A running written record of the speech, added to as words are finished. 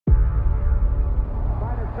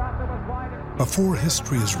Before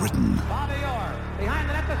history is written,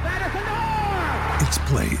 it's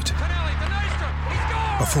played.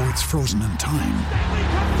 Before it's frozen in time,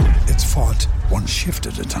 it's fought one shift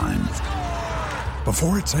at a time.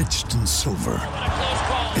 Before it's etched in silver,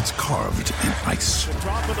 it's carved in ice.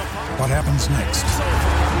 What happens next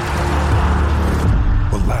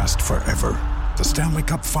will last forever. The Stanley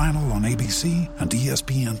Cup Final on ABC and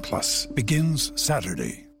ESPN Plus begins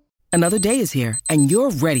Saturday. Another day is here, and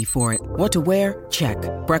you're ready for it. What to wear? Check.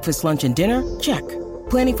 Breakfast, lunch, and dinner? Check.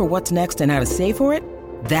 Planning for what's next and how to save for it?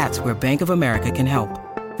 That's where Bank of America can help.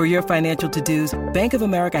 For your financial to-dos, Bank of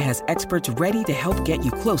America has experts ready to help get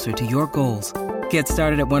you closer to your goals. Get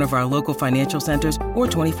started at one of our local financial centers or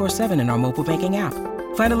 24/7 in our mobile banking app.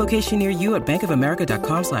 Find a location near you at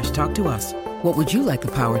bankofamerica.com/talktous. What would you like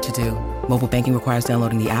the power to do? Mobile banking requires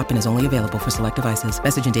downloading the app and is only available for select devices.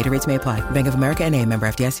 Message and data rates may apply. Bank of America N.A., member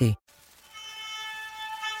FDIC.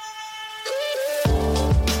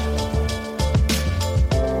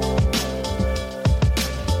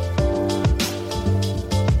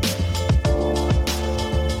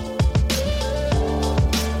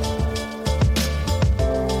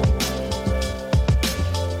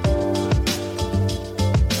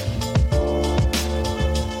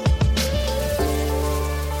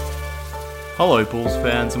 Hello Bulls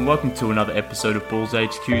fans and welcome to another episode of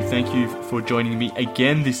BullsHQ. Thank you for joining me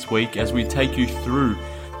again this week as we take you through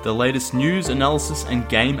the latest news, analysis and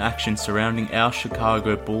game action surrounding our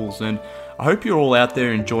Chicago Bulls. And I hope you're all out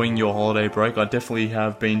there enjoying your holiday break. I definitely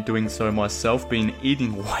have been doing so myself, been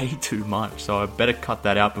eating way too much, so I better cut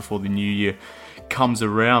that out before the new year comes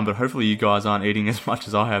around. But hopefully you guys aren't eating as much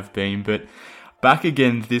as I have been. But back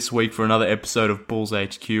again this week for another episode of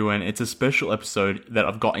BullsHQ, and it's a special episode that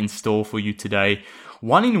I've got in store for you today.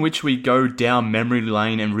 One in which we go down memory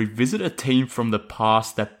lane and revisit a team from the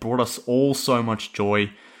past that brought us all so much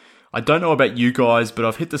joy. I don't know about you guys, but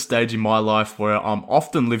I've hit the stage in my life where I'm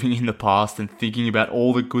often living in the past and thinking about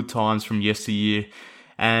all the good times from yesteryear.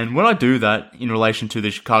 And when I do that, in relation to the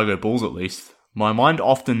Chicago Bulls at least, my mind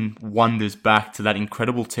often wanders back to that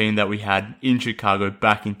incredible team that we had in Chicago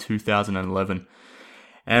back in 2011.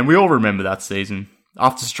 And we all remember that season.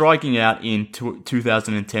 After striking out in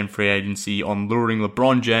 2010 free agency on luring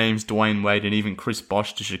LeBron James, Dwayne Wade and even Chris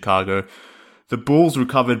Bosh to Chicago, the Bulls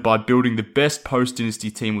recovered by building the best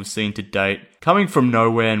post-dynasty team we've seen to date, coming from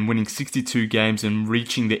nowhere and winning 62 games and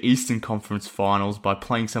reaching the Eastern Conference Finals by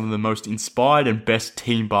playing some of the most inspired and best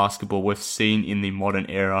team basketball we've seen in the modern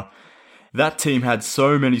era. That team had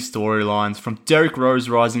so many storylines, from Derrick Rose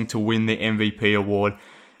rising to win the MVP award,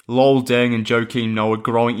 Lol Deng and Joakim Noah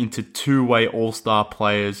growing into two-way all-star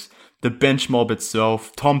players, the bench mob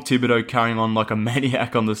itself, Tom Thibodeau carrying on like a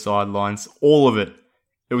maniac on the sidelines, all of it.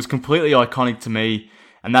 It was completely iconic to me,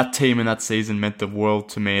 and that team and that season meant the world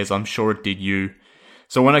to me, as I'm sure it did you.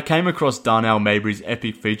 So when I came across Darnell Mayberry's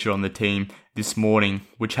epic feature on the team this morning,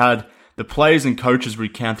 which had the players and coaches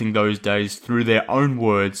recounting those days through their own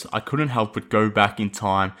words, I couldn't help but go back in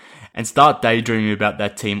time and start daydreaming about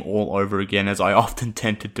that team all over again, as I often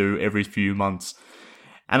tend to do every few months.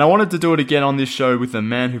 And I wanted to do it again on this show with a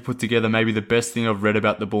man who put together maybe the best thing I've read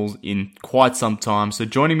about the Bulls in quite some time. So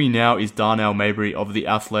joining me now is Darnell Mayberry of The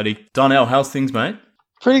Athletic. Darnell, how's things, mate?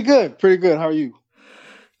 Pretty good. How are you?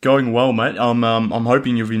 Going well, mate. I'm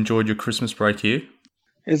hoping you've enjoyed your Christmas break here.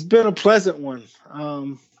 It's been a pleasant one.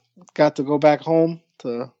 Got to go back home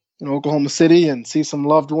to Oklahoma City and see some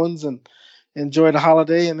loved ones and enjoy the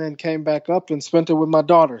holiday, and then came back up and spent it with my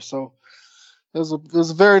daughter. So it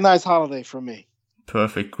was a very nice holiday for me.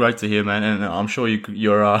 Perfect, great to hear, man. And I'm sure you're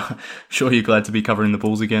glad to be covering the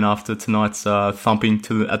Bulls again after tonight's thumping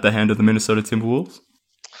at the hand of the Minnesota Timberwolves.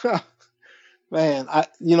 Man,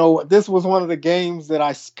 this was one of the games that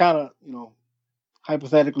I kind of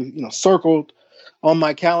hypothetically circled on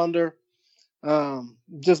my calendar.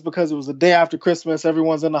 Just because it was the day after Christmas,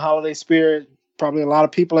 everyone's in the holiday spirit, probably a lot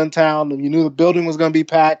of people in town, and you knew the building was going to be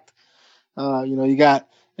packed. You got,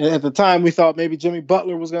 at the time we thought maybe Jimmy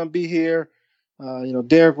Butler was going to be here.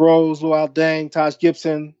 Derrick Rose, Lou Deng, Taj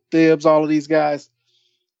Gibson, Thibs, all of these guys.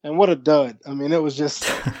 And what a dud. I mean, it was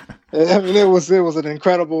just, it was an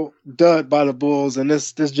incredible dud by the Bulls. And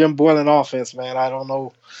this Jim Boylen offense, man, I don't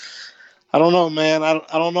know, man. I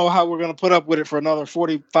don't know how we're going to put up with it for another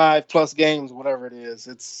 45 plus games, whatever it is.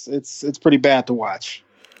 It's pretty bad to watch.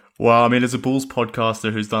 Well, I mean, as a Bulls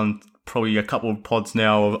podcaster who's done probably a couple of pods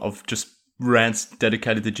now of just rants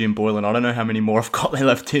dedicated to Jim Boylen, I don't know how many more I've got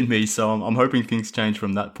left in me. So I'm hoping things change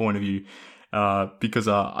from that point of view. Because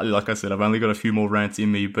like I said, I've only got a few more rants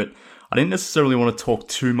in me, but I didn't necessarily want to talk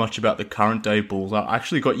too much about the current day Bulls. I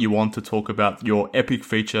actually got you on to talk about your epic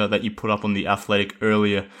feature that you put up on The Athletic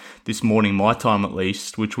earlier this morning, my time at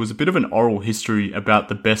least, which was a bit of an oral history about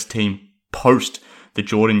the best team post the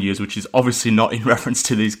Jordan years, which is obviously not in reference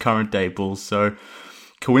to these current day Bulls. So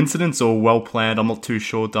coincidence or well planned, I'm not too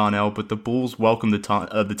sure, Darnell, but the Bulls welcomed the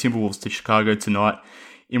Timberwolves to Chicago tonight,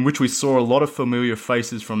 in which we saw a lot of familiar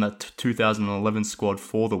faces from that 2011 squad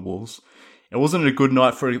for the Wolves. It wasn't a good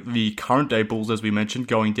night for the current day Bulls, as we mentioned,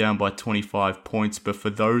 going down by 25 points, but for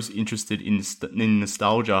those interested in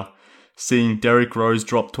nostalgia, seeing Derrick Rose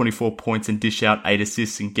drop 24 points and dish out 8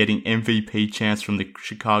 assists and getting MVP chants from the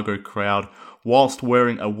Chicago crowd whilst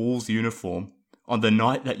wearing a Wolves uniform on the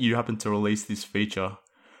night that you happened to release this feature.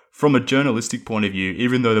 From a journalistic point of view,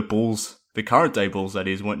 even though the Bulls, the current day Bulls that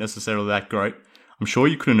is, weren't necessarily that great, I'm sure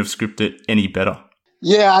you couldn't have scripted it any better.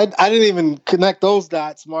 Yeah, I didn't even connect those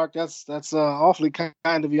dots, Mark. That's awfully kind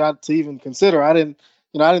of you to even consider. I didn't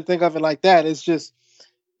think of it like that. It's just,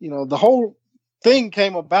 the whole thing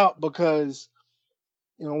came about because,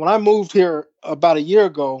 when I moved here about a year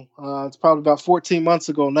ago, it's probably about 14 months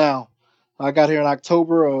ago now. I got here in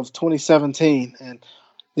October of 2017, and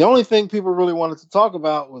the only thing people really wanted to talk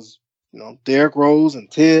about was, Derrick Rose and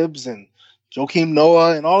Tibbs and Joakim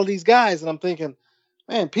Noah and all of these guys, and I'm thinking,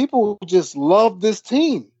 man, people just love this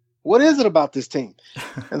team. What is it about this team?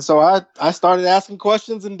 And so I started asking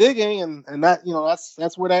questions and digging, and that,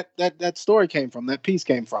 that's where that story came from, that piece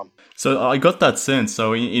came from. So I got that sense.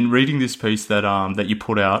 So in reading this piece that you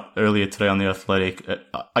put out earlier today on The Athletic,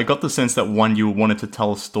 I got the sense that, one, you wanted to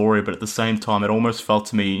tell a story, but at the same time, it almost felt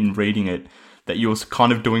to me in reading it that you were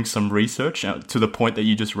kind of doing some research to the point that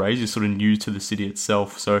you just raised. You're sort of new to the city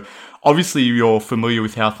itself. So obviously you're familiar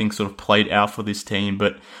with how things sort of played out for this team,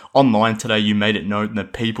 but online today you made it known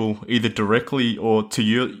that people either directly or to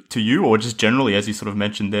you or just generally, as you sort of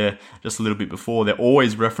mentioned there just a little bit before, they're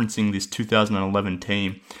always referencing this 2011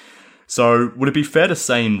 team. So would it be fair to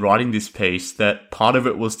say in writing this piece that part of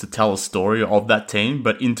it was to tell a story of that team,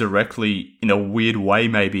 but indirectly, in a weird way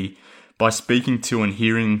maybe, by speaking to and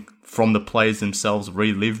hearing from the players themselves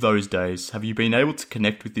relive those days, have you been able to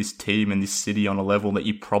connect with this team and this city on a level that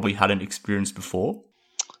you probably hadn't experienced before?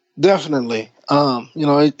 Definitely.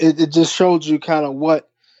 It just showed you kind of what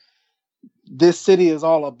this city is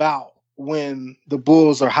all about when the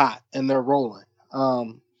Bulls are hot and they're rolling.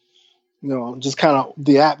 Just kind of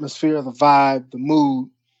the atmosphere, the vibe, the mood.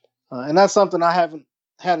 And that's something I haven't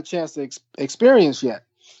had a chance to experience yet.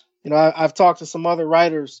 I've talked to some other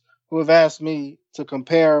writers who have asked me to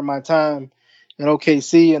compare my time in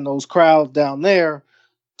OKC and those crowds down there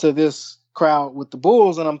to this crowd with the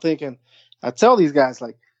Bulls. And I'm thinking, I tell these guys,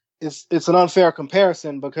 like, it's an unfair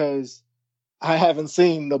comparison because I haven't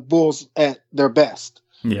seen the Bulls at their best.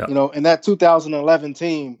 Yeah. And that 2011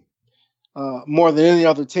 team, more than any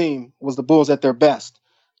other team, was the Bulls at their best,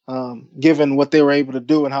 given what they were able to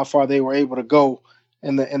do and how far they were able to go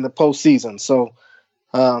in the postseason. So,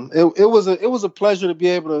 it was a pleasure to be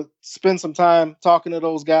able to spend some time talking to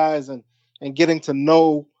those guys and getting to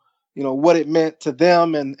know, what it meant to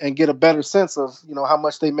them and get a better sense of, how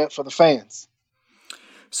much they meant for the fans.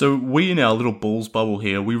 So we in our little Bulls bubble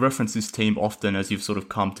here, we reference this team often, as you've sort of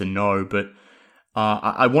come to know, but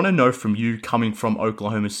I want to know from you, coming from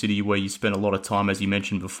Oklahoma City, where you spent a lot of time, as you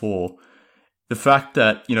mentioned before, the fact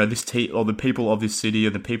that, this team, or the people of this city, or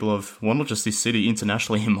the people of, well, not just this city,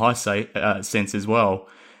 internationally in my sense as well,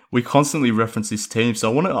 we constantly reference this team. So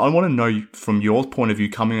I want to know from your point of view,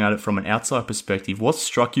 coming at it from an outside perspective, what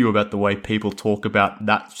struck you about the way people talk about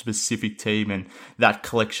that specific team and that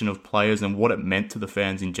collection of players and what it meant to the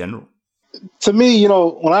fans in general? To me,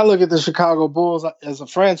 when I look at the Chicago Bulls as a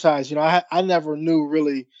franchise, I never knew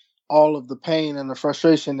really all of the pain and the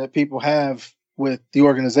frustration that people have with the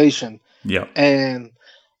organization. Yeah. And,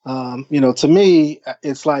 to me,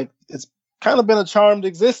 it's like, it's kind of been a charmed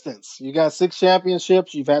existence. You got 6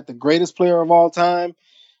 championships. You've had the greatest player of all time.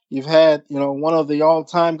 You've had, one of the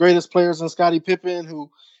all-time greatest players in Scottie Pippen,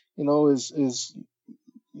 who, is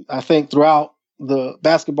I think throughout the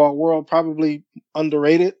basketball world, probably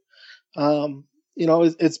underrated.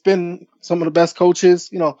 It's been some of the best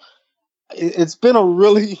coaches, it's been a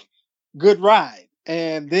really good ride.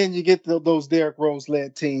 And then you get those Derrick Rose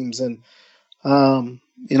led teams and,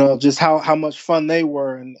 just how much fun they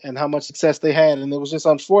were and how much success they had. And it was just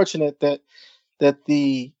unfortunate that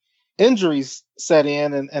the injuries set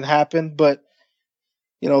in and happened. But,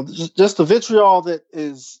 just the vitriol that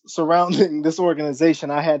is surrounding this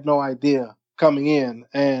organization, I had no idea coming in.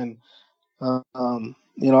 And,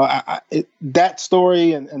 that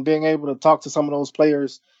story and being able to talk to some of those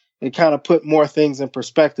players, it kind of put more things in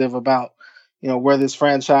perspective about, where this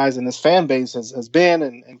franchise and this fan base has been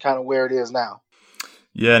and kind of where it is now.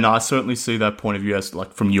 Yeah, no, I certainly see that point of view as,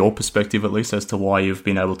 like, from your perspective at least, as to why you've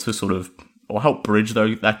been able to sort of, or help bridge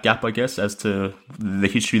that gap, I guess, as to the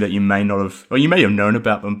history that you may not have, or you may have known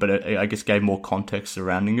about them, but I guess gave more context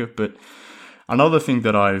surrounding it. But another thing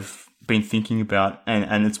that I've been thinking about,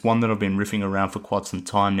 and it's one that I've been riffing around for quite some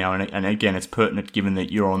time now, and again, it's pertinent given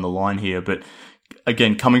that you're on the line here, but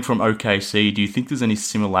again, coming from OKC, do you think there's any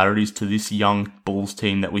similarities to this young Bulls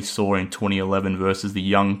team that we saw in 2011 versus the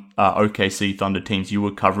young OKC Thunder teams you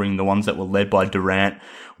were covering, the ones that were led by Durant,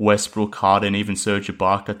 Westbrook, Harden, even Serge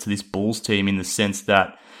Ibaka, to this Bulls team, in the sense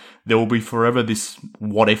that there will be forever this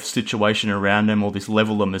what-if situation around them, or this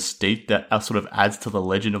level of mystique that sort of adds to the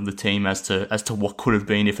legend of the team as to what could have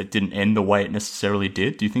been if it didn't end the way it necessarily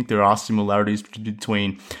did? Do you think there are similarities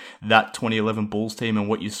between that 2011 Bulls team and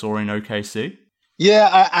what you saw in OKC? Yeah,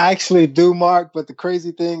 I actually do, Mark. But the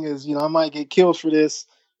crazy thing is, I might get killed for this,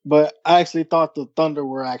 but I actually thought the Thunder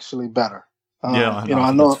were actually better. Yeah,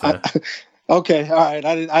 I know. Okay, all right.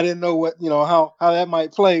 I didn't know what how that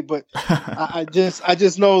might play, but I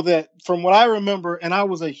just know that from what I remember, and I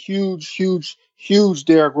was a huge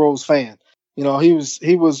Derrick Rose fan.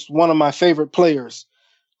 He was one of my favorite players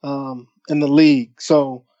in the league.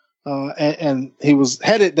 So. And he was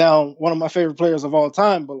headed down one of my favorite players of all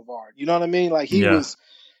time, Boulevard. You know what I mean? Like he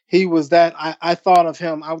was that. I thought of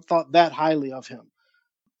him. I thought that highly of him.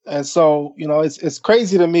 And so, it's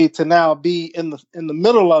crazy to me to now be in the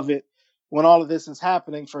middle of it when all of this is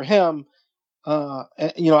happening for him. I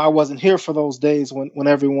wasn't here for those days when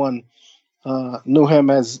everyone knew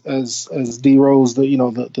him as D Rose,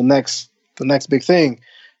 the next big thing.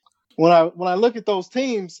 When I look at those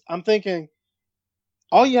teams, I'm thinking,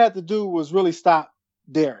 all you had to do was really stop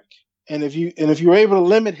Derrick. And if you were able to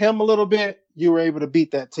limit him a little bit, you were able to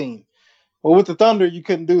beat that team. Well, with the Thunder, you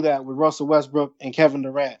couldn't do that with Russell Westbrook and Kevin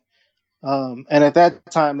Durant. And at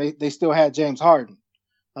that time, they still had James Harden.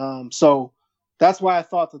 So that's why I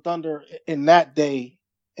thought the Thunder in that day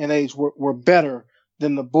and age were better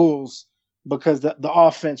than the Bulls, because the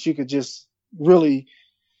offense, you could just really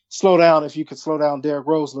slow down if you could slow down Derrick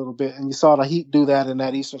Rose a little bit. And you saw the Heat do that in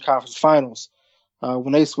that Eastern Conference Finals.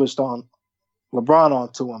 When they switched on LeBron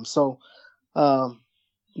onto him. So,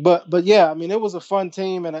 but yeah, I mean, it was a fun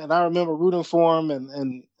team, and I remember rooting for him,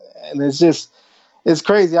 and it's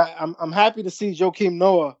crazy. I'm happy to see Joakim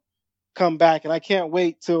Noah come back, and I can't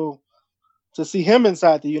wait to see him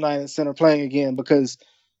inside the United Center playing again, because,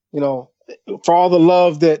 for all the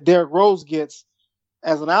love that Derrick Rose gets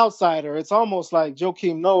as an outsider, it's almost like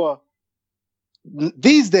Joakim Noah,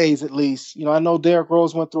 these days, at least, I know Derrick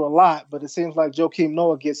Rose went through a lot, but it seems like Joakim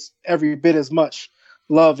Noah gets every bit as much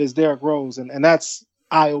love as Derrick Rose. And that's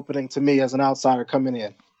eye-opening to me as an outsider coming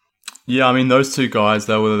in. Yeah, I mean, those two guys,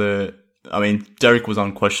 Derrick was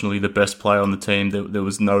unquestionably the best player on the team. There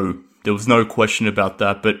was no question about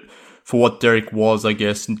that. But for what Derrick was, I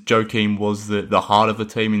guess, Joakim was the heart of the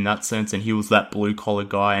team in that sense, and he was that blue-collar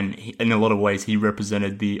guy, and in a lot of ways, he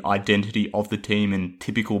represented the identity of the team in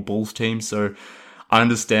typical Bulls teams. So I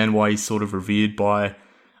understand why he's sort of revered by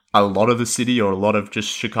a lot of the city, or a lot of just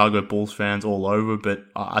Chicago Bulls fans all over, but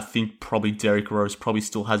I think probably Derrick Rose probably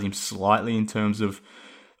still has him slightly in terms of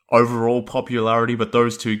overall popularity, but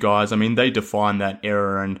those two guys, I mean, they define that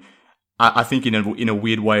era, and I think in a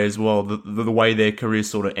weird way as well, the way their careers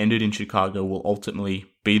sort of ended in Chicago will ultimately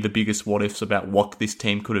be the biggest what-ifs about what this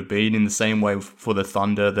team could have been, in the same way for the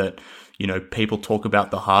Thunder that, people talk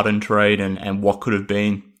about the Harden trade and what could have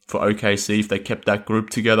been for OKC if they kept that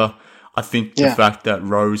group together. I think the fact that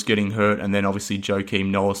Rose getting hurt and then obviously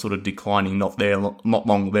Joakim Noah sort of declining not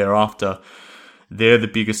long thereafter, they're the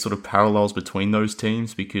biggest sort of parallels between those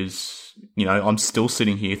teams, because I'm still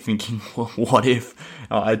sitting here thinking, well, what if?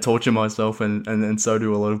 I torture myself, and so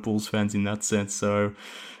do a lot of Bulls fans in that sense. So,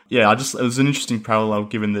 yeah, it was an interesting parallel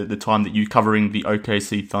given the time that you covering the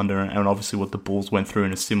OKC Thunder and obviously what the Bulls went through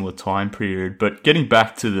in a similar time period. But getting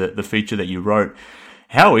back to the feature that you wrote,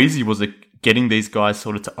 how easy was it getting these guys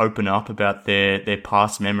sort of to open up about their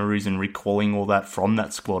past memories and recalling all that from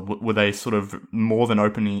that squad? Were they sort of more than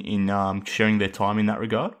open in sharing their time in that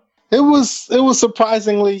regard? It was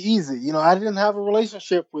surprisingly easy. I didn't have a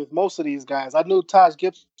relationship with most of these guys. I knew Taj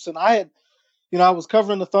Gibson. I was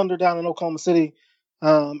covering the Thunder down in Oklahoma City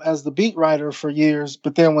as the beat writer for years.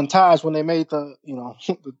 But then when they made the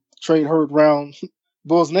the trade heard round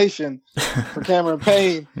Bulls Nation for Cameron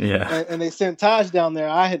Payne, and they sent Taj down there,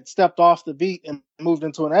 I had stepped off the beat and moved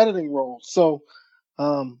into an editing role. So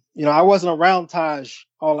I wasn't around Taj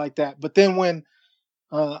all like that. But then when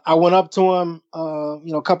I went up to him,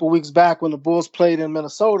 a couple weeks back when the Bulls played in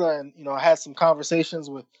Minnesota, and I had some conversations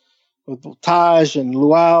with with Taj and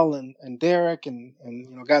Lual and Derrick and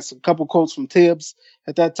got some couple quotes from Tibbs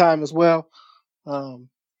at that time as well.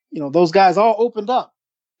 Those guys all opened up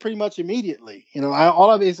pretty much immediately.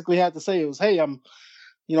 All I basically had to say was, hey,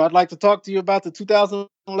 I'd like to talk to you about the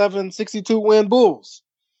 2011 62 win Bulls.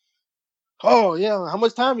 Oh yeah, how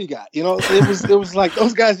much time you got? It was like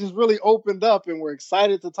those guys just really opened up and were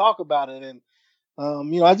excited to talk about it. And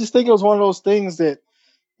I just think it was one of those things that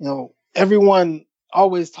everyone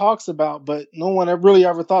always talks about, but no one really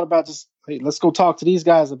ever thought about just, hey, let's go talk to these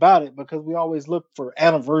guys about it, because we always look for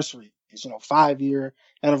anniversaries, 5-year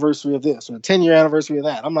anniversary of this or a 10-year anniversary of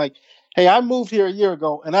that. I'm like, hey, I moved here a year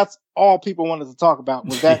ago, and that's all people wanted to talk about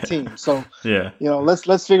was that team. So,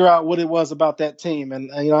 let's figure out what it was about that team.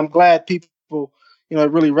 And I'm glad people,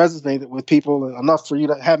 it really resonated with people enough for you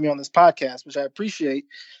to have me on this podcast, which I appreciate.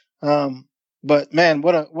 But man,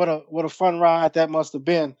 what a fun ride that must have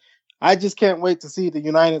been. I just can't wait to see the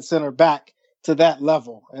United Center back to that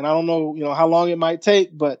level. And I don't know, how long it might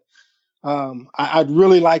take, but I'd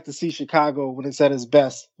really like to see Chicago when it's at its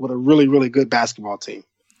best with a really, really good basketball team.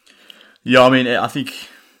 Yeah, I mean, I think,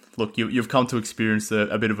 look, you've come to experience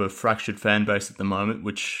a bit of a fractured fan base at the moment,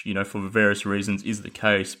 which, for various reasons is the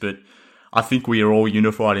case. But I think we are all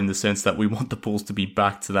unified in the sense that we want the Bulls to be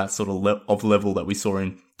back to that sort of level that we saw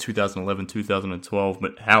in 2011, 2012.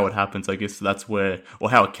 But how it happens, I guess that's where,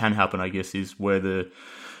 or how it can happen, I guess, is where the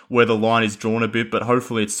line is drawn a bit. But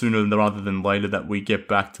hopefully it's sooner rather than later that we get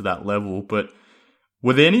back to that level. But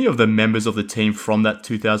were there any of the members of the team from that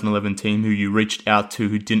 2011 team who you reached out to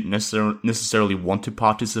who didn't necessarily want to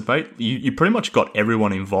participate? You pretty much got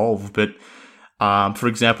everyone involved, but for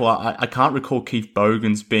example, I can't recall Keith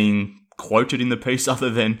Bogans being quoted in the piece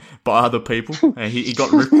other than by other people. He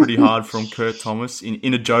got ripped pretty hard from Kurt Thomas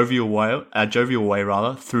in a jovial way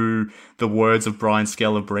through the words of Brian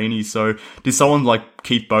Scalabrine. So did someone like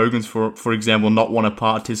Keith Bogans, for example, not want to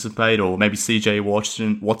participate, or maybe CJ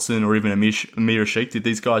Watson or even Amir Sheikh? Did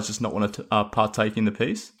these guys just not want to partake in the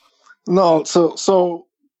piece? No. So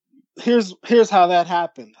here's how that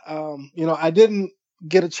happened. I didn't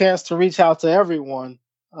get a chance to reach out to everyone.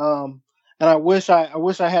 And I wish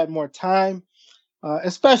I had more time,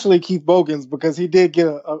 especially Keith Bogans, because he did get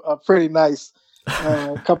a pretty nice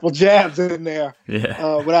couple jabs in there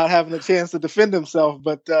without having a chance to defend himself.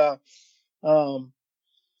 But, so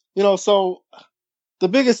the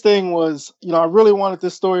biggest thing was, I really wanted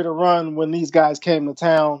this story to run when these guys came to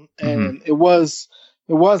town. And it was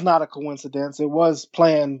not a coincidence. It was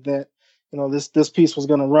planned that, this piece was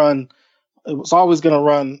going to run. It was always going to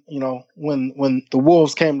run, when the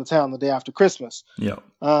Wolves came to town the day after Christmas. Yeah.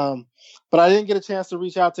 But I didn't get a chance to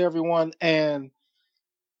reach out to everyone. And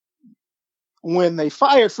when they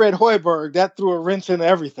fired Fred Hoiberg, that threw a wrench into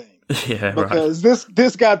everything. Yeah, because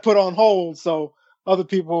this got put on hold. So other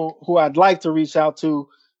people who I'd like to reach out to,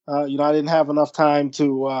 I didn't have enough time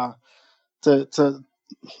to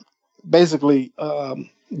basically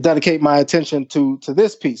dedicate my attention to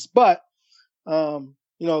this piece. But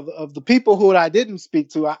of the people who I didn't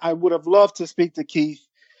speak to, I would have loved to speak to Keith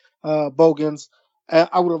Bogans.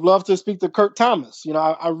 I would have loved to speak to Kurt Thomas.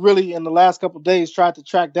 I really, in the last couple of days, tried to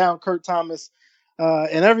track down Kurt Thomas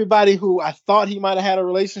and everybody who I thought he might have had a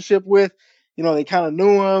relationship with. They kind of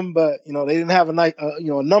knew him, but, they didn't have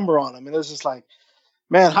a number on him. And it was just like,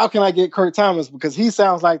 man, how can I get Kurt Thomas? Because he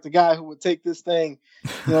sounds like the guy who would take this thing,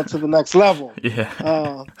 to the next level.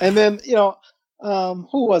 Yeah. And then,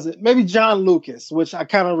 who was it? Maybe John Lucas, which I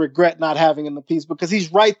kind of regret not having in the piece because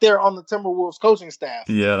he's right there on the Timberwolves coaching staff.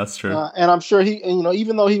 Yeah, that's true. And I'm sure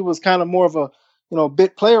even though he was kind of more of a,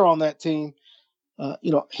 bit player on that team,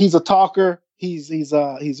 he's a talker. He's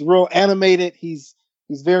real animated. He's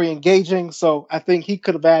very engaging. So I think he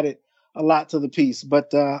could have added a lot to the piece. But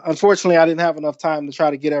unfortunately, I didn't have enough time to try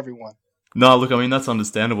to get everyone. No, look, I mean, that's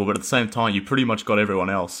understandable, but at the same time, you pretty much got everyone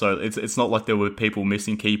else. So it's not like there were people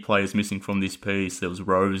missing, key players missing from this piece. There was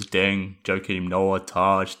Rose, Deng, Joakim Noah,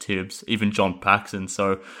 Taj, Tibbs, even John Paxson.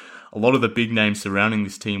 So a lot of the big names surrounding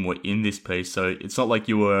this team were in this piece. So it's not like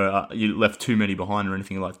you left too many behind or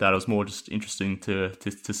anything like that. It was more just interesting to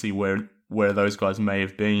see where those guys may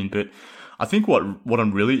have been. But I think what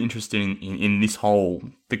I'm really interested in this whole,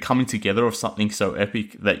 the coming together of something so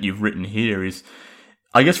epic that you've written here is,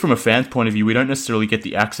 I guess from a fan's point of view, we don't necessarily get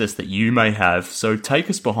the access that you may have. So take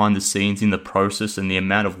us behind the scenes in the process and the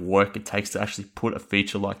amount of work it takes to actually put a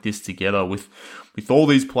feature like this together with all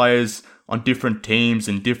these players on different teams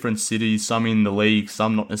in different cities, some in the league,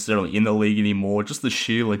 some not necessarily in the league anymore. Just the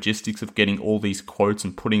sheer logistics of getting all these quotes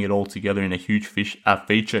and putting it all together in a huge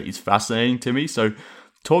feature is fascinating to me. So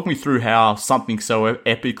talk me through how something so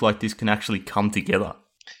epic like this can actually come together.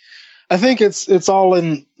 I think it's all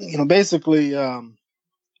in, basically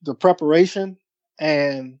the preparation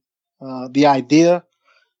and the idea.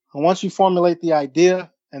 And once you formulate the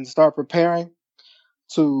idea and start preparing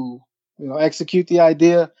to, execute the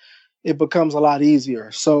idea, it becomes a lot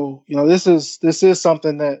easier. So, this is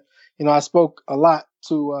something that, I spoke a lot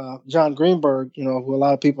to John Greenberg, who a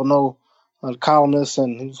lot of people know, a columnist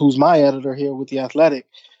and who's my editor here with The Athletic.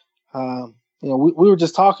 We were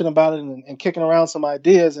just talking about it and kicking around some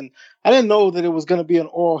ideas, and I didn't know that it was going to be an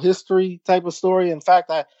oral history type of story. In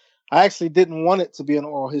fact, I actually didn't want it to be an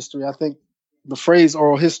oral history. I think the phrase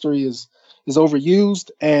oral history is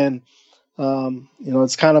overused, and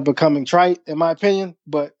it's kind of becoming trite in my opinion,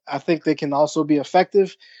 but I think they can also be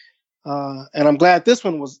effective. And I'm glad this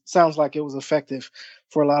one sounds like it was effective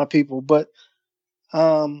for a lot of people. But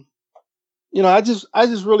I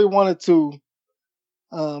just really wanted to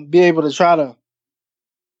be able to try to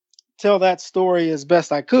tell that story as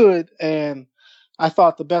best I could. And I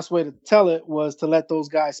thought the best way to tell it was to let those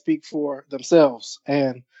guys speak for themselves.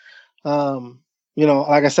 And,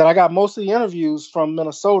 like I said, I got most of the interviews from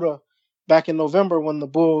Minnesota back in November when the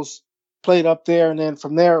Bulls played up there. And then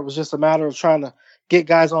from there, it was just a matter of trying to get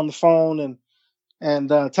guys on the phone and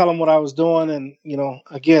tell them what I was doing. And,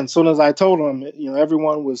 again, as soon as I told them,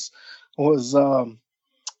 everyone was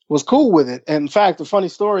cool with it. And in fact, the funny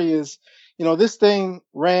story is, this thing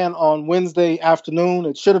ran on Wednesday afternoon.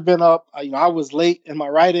 It should have been up. I was late in my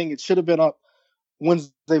writing. It should have been up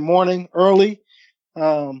Wednesday morning early.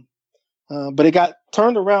 But it got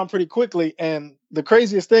turned around pretty quickly. And the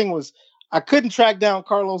craziest thing was I couldn't track down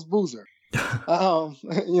Carlos Boozer.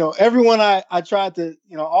 Everyone I tried to,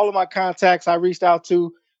 all of my contacts I reached out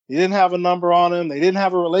to, they didn't have a number on him. They didn't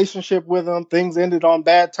have a relationship with him. Things ended on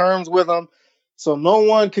bad terms with him. So no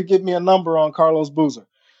one could give me a number on Carlos Boozer.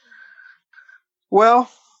 Well,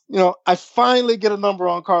 I finally get a number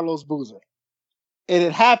on Carlos Boozer. And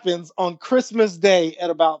it happens on Christmas Day at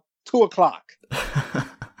about 2:00.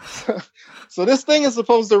 So this thing is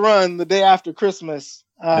supposed to run the day after Christmas,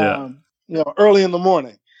 early in the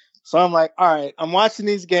morning. So I'm like, all right, I'm watching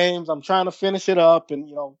these games. I'm trying to finish it up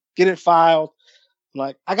and, get it filed. I'm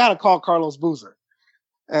like, I got to call Carlos Boozer.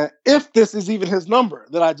 If this is even his number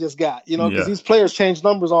that I just got, because these players change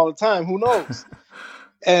numbers all the time. Who knows?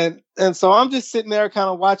 And so I'm just sitting there kind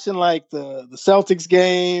of watching like the Celtics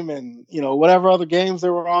game and, whatever other games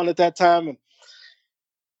there were on at that time. And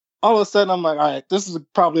all of a sudden I'm like, all right, this is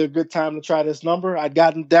probably a good time to try this number. I'd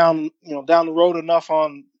gotten down the road enough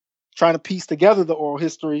on trying to piece together the oral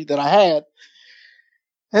history that I had.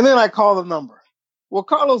 And then I call the number. Well,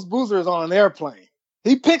 Carlos Boozer is on an airplane.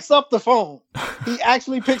 He picks up the phone. He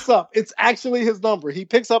actually picks up. It's actually his number. He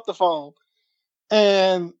picks up the phone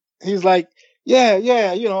and he's like, yeah,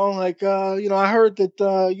 I heard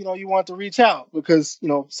that, you want to reach out because,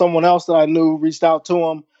 someone else that I knew reached out to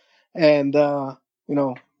him and,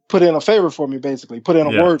 put in a favor for me, basically, put in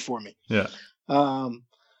a word for me. Yeah.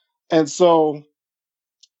 And so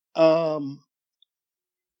I'm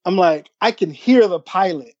like, I can hear the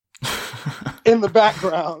pilot in the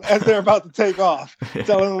background as they're about to take off,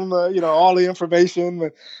 telling them, all the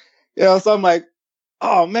information. So I'm like,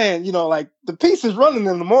 oh man, like the piece is running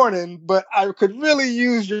in the morning, but I could really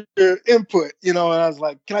use your input, and I was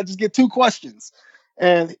like, can I just get 2 questions?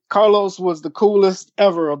 And Carlos was the coolest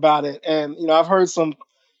ever about it. And, I've heard some,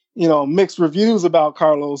 mixed reviews about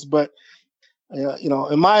Carlos, but,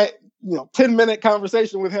 in my, 10-minute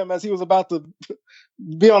conversation with him as he was about to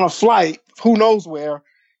be on a flight, who knows where,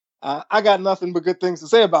 I got nothing but good things to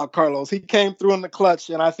say about Carlos. He came through in the clutch,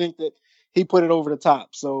 and I think that he put it over the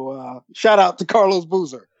top. So shout out to Carlos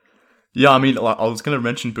Boozer. Yeah, I mean, I was going to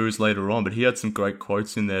mention Booz later on, but he had some great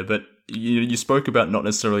quotes in there. But you spoke about not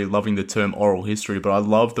necessarily loving the term oral history, but I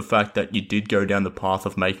love the fact that you did go down the path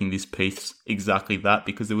of making this piece exactly that,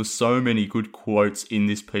 because there was so many good quotes in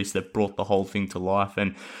this piece that brought the whole thing to life.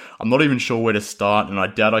 And I'm not even sure where to start, and I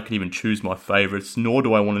doubt I could even choose my favorites, nor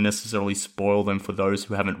do I want to necessarily spoil them for those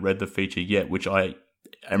who haven't read the feature yet, which I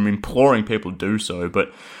am imploring people to do so.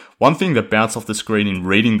 But one thing that bounced off the screen in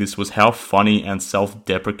reading this was how funny and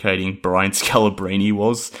self-deprecating Brian Scalabrine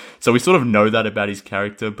was. So we sort of know that about his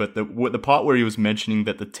character, but the part where he was mentioning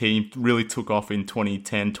that the team really took off in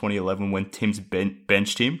 2010, 2011 when Tim's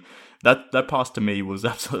benched him, that part to me was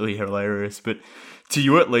absolutely hilarious. But to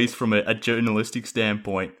you, at least from a journalistic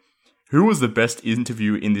standpoint, who was the best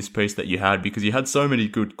interview in this piece that you had? Because you had so many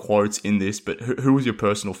good quotes in this, but who was your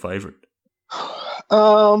personal favorite?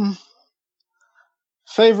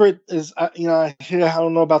 Favorite is, I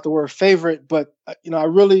don't know about the word favorite, but, I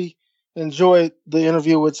really enjoyed the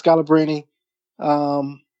interview with Scalabrine.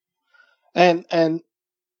 And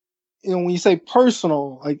when you say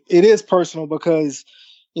personal, like it is personal because,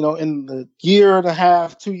 in the year and a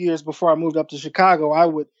half, 2 years before I moved up to Chicago, I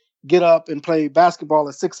would get up and play basketball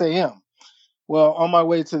at 6 a.m. Well, on my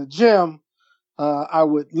way to the gym, I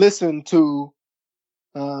would listen to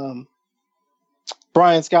Brian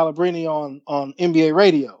Scalabrine on NBA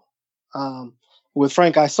radio with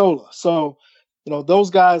Frank Isola. So, those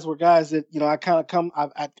guys were guys that,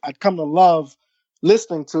 I'd come to love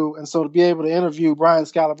listening to. And so to be able to interview Brian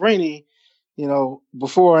Scalabrine,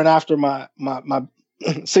 before and after my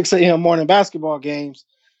 6 a.m. morning basketball games,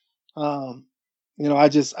 I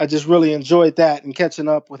just really enjoyed that and catching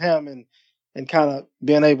up with him and kind of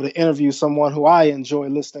being able to interview someone who I enjoy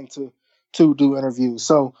listening to do interviews.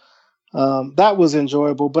 So that was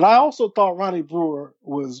enjoyable. But I also thought Ronnie Brewer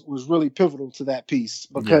was really pivotal to that piece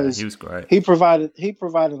because he was great. He provided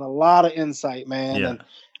a lot of insight, man. Yeah.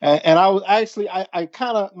 And I was actually I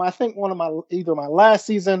think one of either my last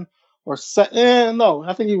season or no,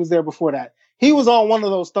 I think he was there before that. He was on one of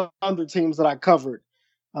those Thunder teams that I covered,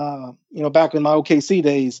 back in my OKC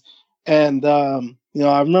days. And,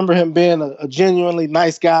 I remember him being a genuinely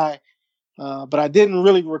nice guy, but I didn't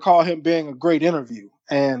really recall him being a great interview.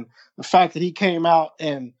 And the fact that he came out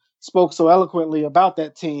and spoke so eloquently about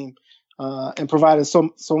that team and provided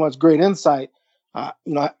so much great insight, I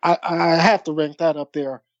have to rank that up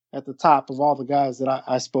there at the top of all the guys that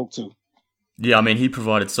I spoke to. Yeah, I mean, he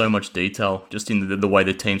provided so much detail just in the way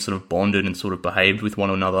the team sort of bonded and sort of behaved with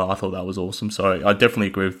one another. I thought that was awesome. So I definitely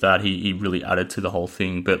agree with that. He really added to the whole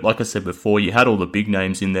thing. But like I said before, you had all the big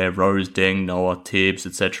names in there, Rose, Deng, Noah, Tibbs,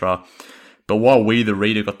 etc. But while we, the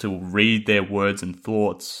reader, got to read their words and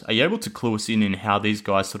thoughts, are you able to clue us in how these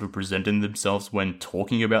guys sort of presented themselves when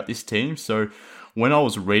talking about this team? So when I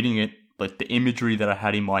was reading it, like the imagery that I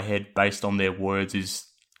had in my head based on their words is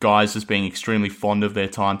guys just being extremely fond of their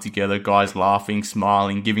time together, guys laughing,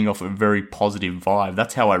 smiling, giving off a very positive vibe.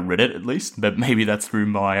 That's how I read it, at least. But maybe that's through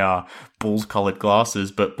my Bulls-colored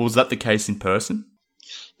glasses. But was that the case in person?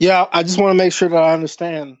 Yeah, I just want to make sure that I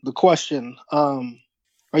understand the question.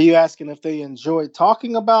 Are you asking if they enjoyed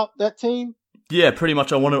talking about that team? Yeah, pretty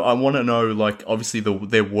much. I want to know, like, obviously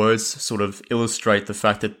their words sort of illustrate the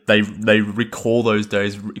fact that they recall those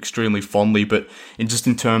days extremely fondly, but in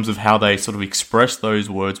terms of how they sort of express those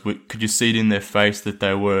words, could you see it in their face that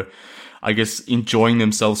they were, I guess, enjoying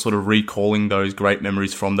themselves, sort of recalling those great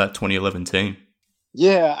memories from that 2011 team?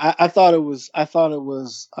 Yeah, I thought it was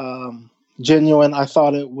genuine. I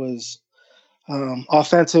thought it was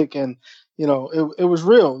authentic, and it was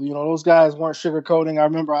real. Those guys weren't sugarcoating. I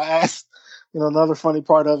remember I asked. Another funny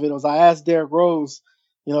part of it was I asked Derrick Rose,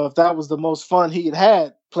 if that was the most fun he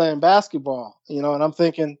had playing basketball, and I'm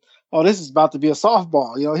thinking, oh, this is about to be a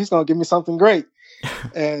softball. He's going to give me something great.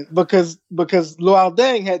 And because Luol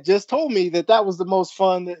Deng had just told me that was the most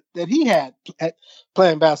fun that he had at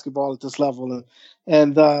playing basketball at this level.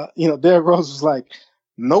 And Derrick Rose was like,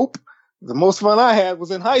 nope, the most fun I had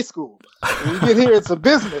was in high school. When you get here, it's a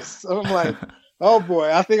business. So I'm like, oh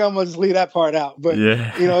boy, I think I'm gonna just leave that part out. But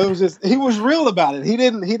yeah. It was just he was real about it. He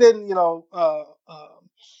didn't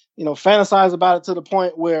fantasize about it to the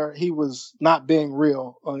point where he was not being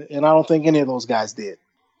real. And I don't think any of those guys did.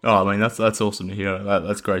 Oh, I mean, that's awesome to hear.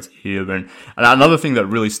 That's great to hear. And another thing that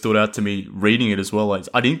really stood out to me reading it as well is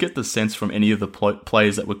I didn't get the sense from any of the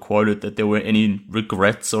players that were quoted that there were any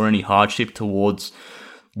regrets or any hardship towards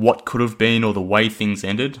what could have been or the way things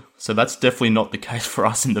ended. So that's definitely not the case for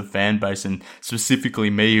us in the fan base, and specifically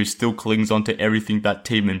me, who still clings on to everything that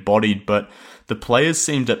team embodied. But the players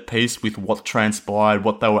seemed at peace with what transpired,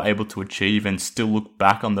 what they were able to achieve, and still look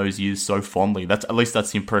back on those years so fondly. That's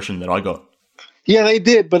the impression that I got. Yeah, they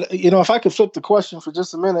did. But, if I could flip the question for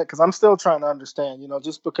just a minute, because I'm still trying to understand,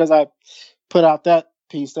 just because I put out that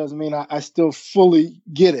piece doesn't mean I still fully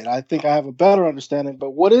get it. I think I have a better understanding.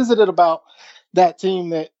 But what is it about that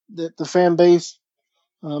team that the fan base,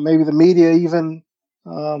 maybe the media even,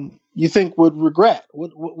 you think would regret?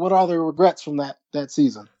 What are their regrets from that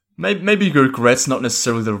season? Maybe regret's not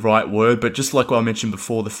necessarily the right word, but just like what I mentioned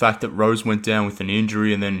before, the fact that Rose went down with an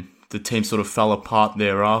injury and then the team sort of fell apart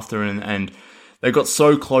thereafter, and they got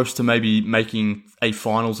so close to maybe making a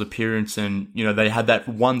finals appearance, and they had that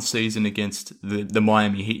one season against the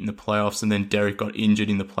Miami Heat in the playoffs, and then Derrick got injured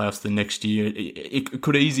in the playoffs the next year. It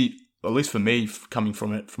could easily, at least for me, coming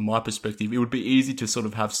from it, from my perspective, it would be easy to sort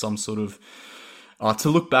of have some sort of to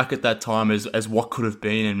look back at that time as what could have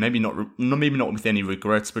been, and maybe not with any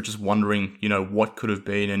regrets, but just wondering, what could have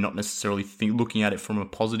been, and not necessarily looking at it from a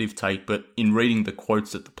positive take. But in reading the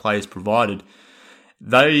quotes that the players provided,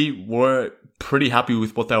 they were pretty happy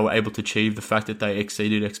with what they were able to achieve, the fact that they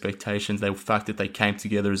exceeded expectations, the fact that they came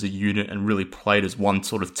together as a unit and really played as one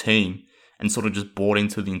sort of team and sort of just bought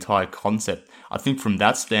into the entire concept. I think from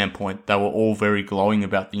that standpoint, they were all very glowing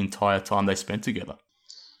about the entire time they spent together.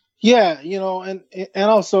 Yeah, and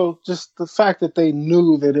also just the fact that they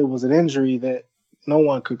knew that it was an injury that no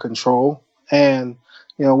one could control. And,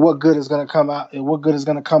 what good is going to come out? What good is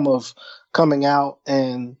going to come of coming out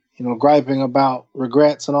and, griping about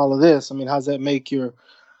regrets and all of this? I mean, how does that make your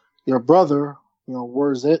brother,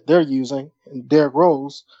 words that they're using, and Derrick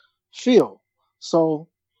Rose, feel? So,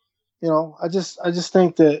 I just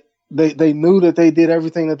think that they knew that they did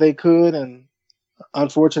everything that they could, and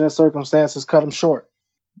unfortunate circumstances cut them short.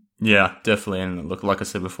 Yeah, definitely. And look, like I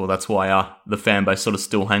said before, that's why the fan base sort of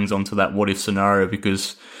still hangs on to that what if scenario,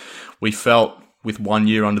 because we felt with 1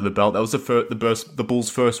 year under the belt, that was the Bulls'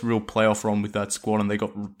 first real playoff run with that squad, and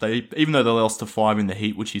they even though they lost to 5 in the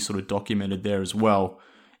Heat, which he sort of documented there as well,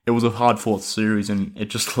 it was a hard-fought series, and it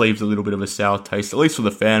just leaves a little bit of a sour taste, at least for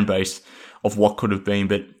the fan base, of what could have been.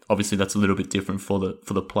 But obviously that's a little bit different for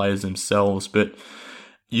the players themselves. But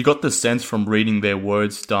you got the sense from reading their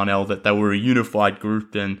words, Darnell, that they were a unified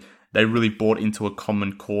group and they really bought into a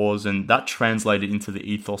common cause, and that translated into the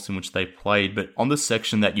ethos in which they played. But on the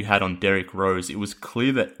section that you had on Derrick Rose, it was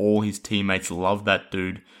clear that all his teammates loved that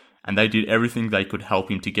dude, and they did everything they could help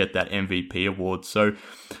him to get that MVP award. So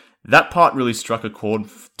that part really struck a chord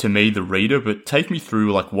to me, the reader. But take me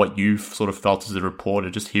through like what you sort of felt as a reporter,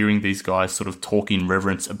 just hearing these guys sort of talk in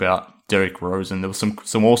reverence about Derrick Rose, and there was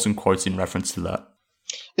some awesome quotes in reference to that.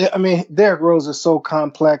 Yeah, I mean, Derrick Rose is so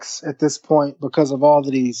complex at this point because of all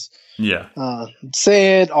that he's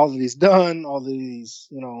said, all that he's done, all that he's,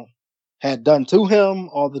 had done to him,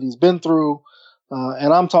 all that he's been through.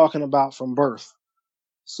 And I'm talking about from birth.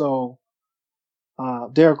 So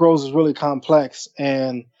Derrick Rose is really complex.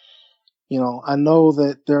 And, I know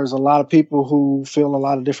that there's a lot of people who feel a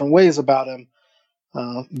lot of different ways about him.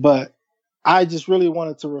 But I just really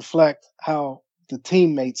wanted to reflect how the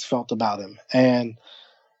teammates felt about him. And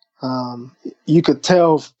you could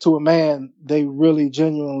tell to a man, they really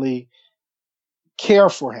genuinely care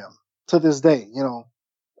for him to this day,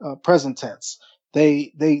 present tense.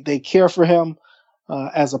 They care for him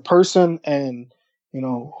as a person, and,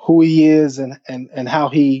 who he is and how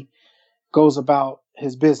he goes about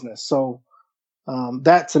his business. So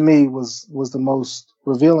that to me was the most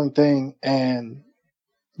revealing thing. And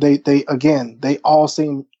they all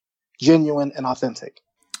seem genuine and authentic.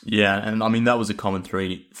 Yeah, and I mean, that was a common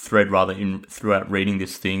thread throughout reading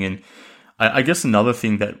this thing. And I guess another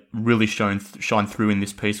thing that really shined through in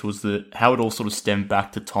this piece was how it all sort of stemmed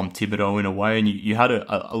back to Tom Thibodeau in a way. And you had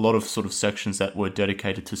a lot of sort of sections that were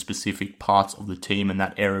dedicated to specific parts of the team and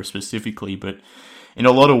that era specifically. But in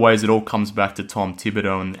a lot of ways, it all comes back to Tom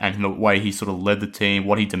Thibodeau and the way he sort of led the team,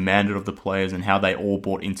 what he demanded of the players, and how they all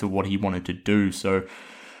bought into what he wanted to do. So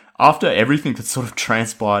after everything that sort of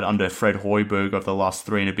transpired under Fred Hoiberg over the last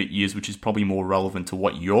 3 and a bit years, which is probably more relevant to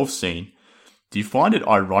what you've seen, do you find it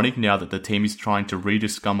ironic now that the team is trying to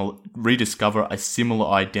rediscover a similar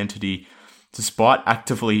identity despite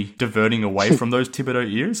actively diverting away from those Thibodeau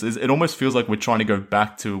years? It almost feels like we're trying to go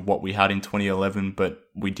back to what we had in 2011, but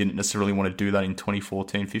we didn't necessarily want to do that in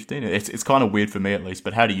 2014-15. It's kind of weird for me, at least,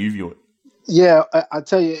 but how do you view it? Yeah, I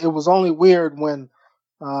tell you, it was only weird when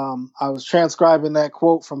I was transcribing that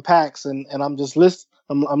quote from Pax, and I'm just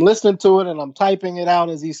I'm listening to it, and I'm typing it out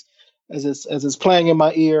as it's playing in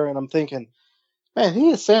my ear, and I'm thinking, man, he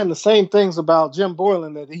is saying the same things about Jim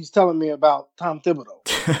Boylan that he's telling me about Tom Thibodeau.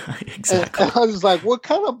 Exactly. And I was like, what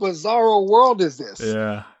kind of bizarro world is this?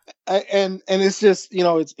 Yeah. And it's just,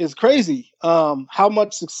 it's crazy how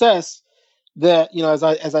much success that,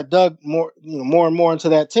 as I dug more and more into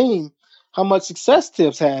that team, how much success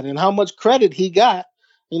Tibbs had and how much credit he got.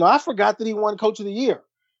 I forgot that he won Coach of the Year.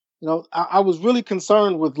 I was really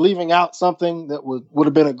concerned with leaving out something that would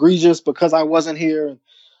have been egregious because I wasn't here.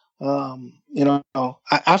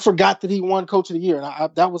 I forgot that he won Coach of the Year,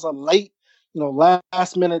 and that was a late,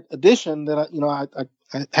 last minute addition that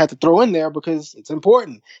I had to throw in there because it's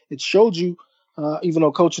important. It showed you, even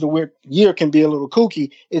though Coach of the Year can be a little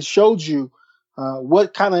kooky, it showed you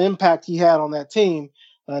what kind of impact he had on that team.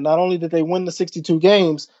 Not only did they win the 62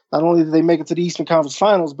 games, not only did they make it to the Eastern Conference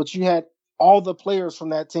Finals, but you had all the players from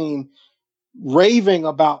that team raving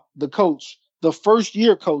about the coach, the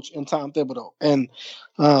first-year coach in Tom Thibodeau. And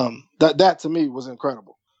that to me was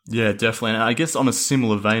incredible. Yeah, definitely. And I guess on a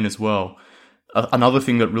similar vein as well, Another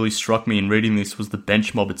thing that really struck me in reading this was the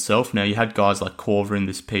bench mob itself. Now, you had guys like Korver in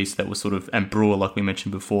this piece that were and Brewer, like we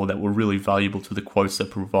mentioned before, that were really valuable to the quotes they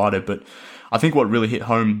provided. But I think what really hit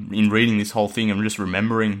home in reading this whole thing and just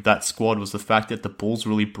remembering that squad was the fact that the Bulls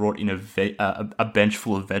really brought in a bench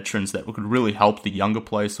full of veterans that could really help the younger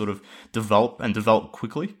players sort of develop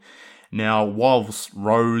quickly. Now, whilst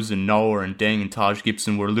Rose and Noah and Deng and Taj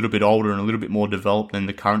Gibson were a little bit older and a little bit more developed than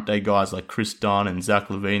the current day guys like Chris Dunn and Zach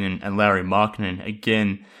LaVine and Larry Markkinen,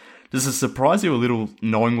 again, does it surprise you a little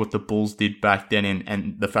knowing what the Bulls did back then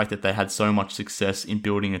and the fact that they had so much success in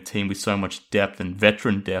building a team with so much depth and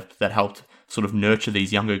veteran depth that helped sort of nurture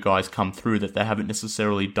these younger guys come through, that they haven't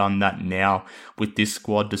necessarily done that now with this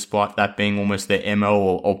squad, despite that being almost their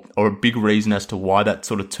MO or a big reason as to why that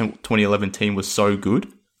sort of 2011 team was so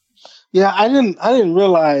good? Yeah, I didn't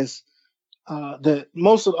realize that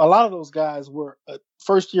a lot of those guys were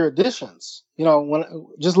first year additions. You know, when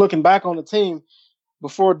just looking back on the team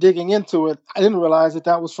before digging into it, I didn't realize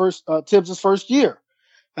that was Tibbs' first year.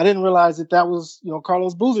 I didn't realize that was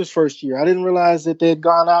Carlos Boozer's first year. I didn't realize that they had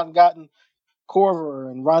gone out and gotten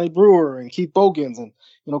Korver and Ronnie Brewer and Keith Bogans and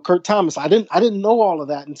Kurt Thomas. I didn't know all of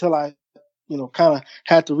that until I kind of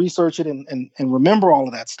had to research it and remember all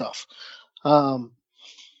of that stuff.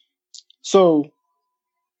 So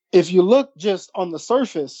if you look just on the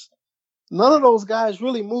surface, none of those guys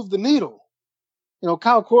really move the needle.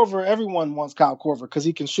 Kyle Korver, everyone wants Kyle Korver because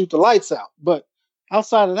he can shoot the lights out. But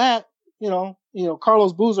outside of that,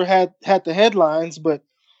 Carlos Boozer had the headlines, but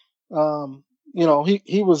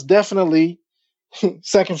he was definitely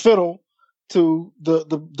second fiddle to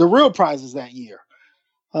the real prizes that year.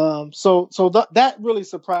 So that really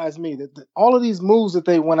surprised me that all of these moves that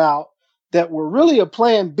they went out that were really a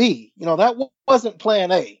plan B. That wasn't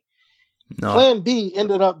plan A. No. Plan B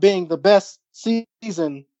ended up being the best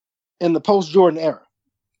season in the post-Jordan era.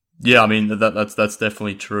 Yeah, I mean, that's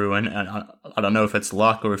definitely true. And I don't know if it's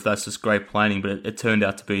luck or if that's just great planning, but it turned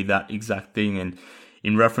out to be that exact thing. And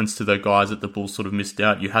in reference to the guys that the Bulls sort of missed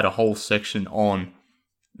out, you had a whole section on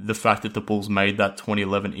the fact that the Bulls made that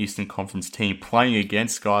 2011 Eastern Conference team playing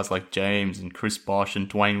against guys like James and Chris Bosh and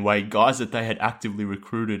Dwayne Wade, guys that they had actively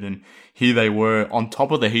recruited, and here they were on top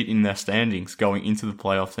of the Heat in their standings going into the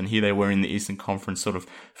playoffs, and here they were in the Eastern Conference sort of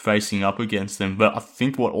facing up against them. But I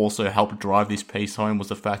think what also helped drive this piece home was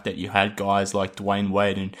the fact that you had guys like Dwayne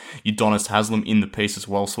Wade and Udonis Haslem in the piece as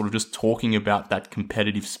well, sort of just talking about that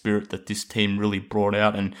competitive spirit that this team really brought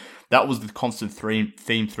out, and that was the constant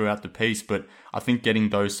theme throughout the piece. But I think getting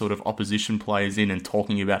those sort of opposition players in and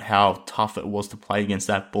talking about how tough it was to play against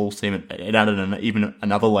that Bulls team, it added even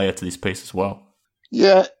another layer to this piece as well.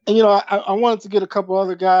 Yeah, and I wanted to get a couple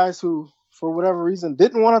other guys who, for whatever reason,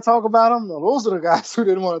 didn't want to talk about them. Those are the guys who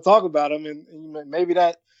didn't want to talk about them, and maybe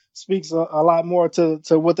that speaks a lot more to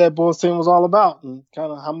what that Bulls team was all about and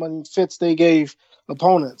kind of how many fits they gave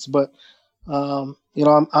opponents. But I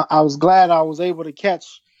was glad I was able to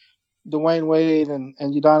catch Dwayne Wade and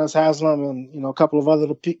Udonis Haslem and a couple of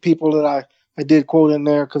other people that I did quote in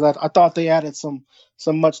there because I thought they added some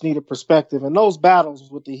much needed perspective. And those battles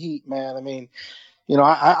with the Heat, man, I mean,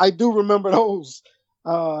 I do remember those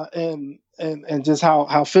and just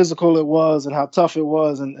how physical it was and how tough it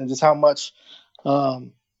was and just how much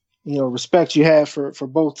respect you had for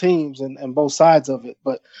both teams and both sides of it.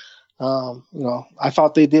 But I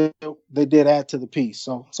thought they did add to the piece,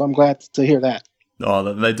 so I'm glad to hear that.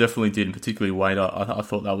 Oh, they definitely did, and particularly Wade. I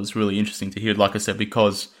thought that was really interesting to hear. Like I said,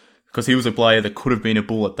 because he was a player that could have been a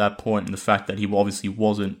Bull at that point, and the fact that he obviously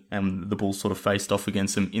wasn't, and the Bulls sort of faced off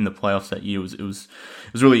against him in the playoffs that year it was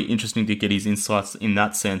really interesting to get his insights in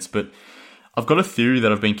that sense. But I've got a theory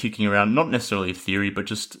that I've been kicking around, not necessarily a theory, but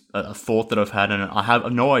just a thought that I've had, and I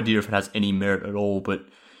have no idea if it has any merit at all. But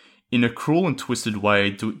in a cruel and twisted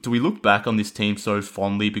way, do we look back on this team so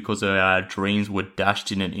fondly because our dreams were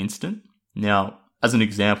dashed in an instant? Now, as an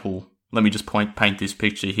example, let me just paint this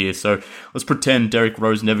picture here. So let's pretend Derrick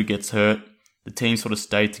Rose never gets hurt. The team sort of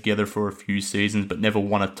stayed together for a few seasons but never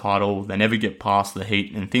won a title. They never get past the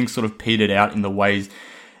Heat, and things sort of petered out in the way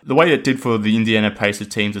it did for the Indiana Pacers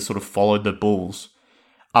teams that sort of followed the Bulls.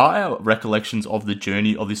 Are our recollections of the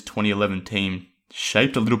journey of this 2011 team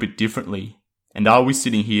shaped a little bit differently? And are we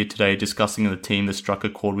sitting here today discussing the team that struck a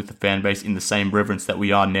chord with the fan base in the same reverence that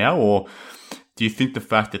we are now? Or do you think the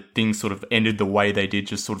fact that things sort of ended the way they did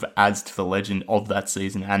just sort of adds to the legend of that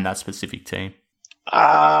season and that specific team?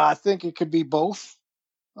 I think it could be both.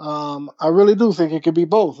 I really do think it could be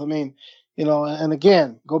both. I mean, and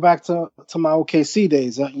again, go back to my OKC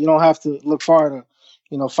days. You don't have to look far to,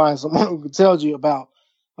 find someone who can tell you about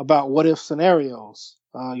what if scenarios.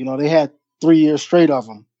 They had 3 years straight of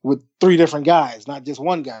them with 3 different guys, not just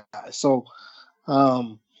one guy. So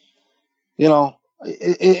You know,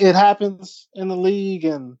 it happens in the league,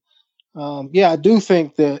 and I do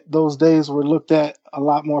think that those days were looked at a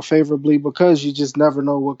lot more favorably because you just never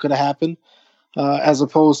know what could have happened, as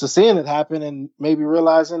opposed to seeing it happen and maybe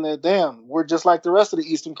realizing that, damn, we're just like the rest of the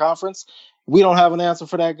Eastern Conference. We don't have an answer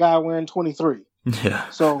for that guy wearing 23. Yeah.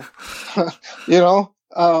 So, you know,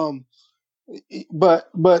 but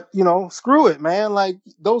you know, screw it, man. Like,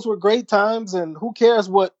 those were great times, and who cares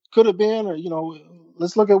what could have been, or, you know,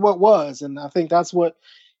 let's look at what was. And I think that's what,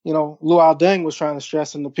 you know, Luol Deng was trying to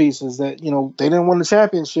stress in the piece, is that, you know, they didn't win the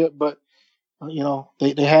championship, but you know,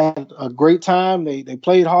 they had a great time. They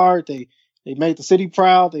played hard. They made the city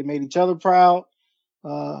proud. They made each other proud.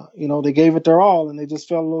 You know, they gave it their all, and they just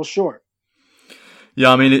fell a little short.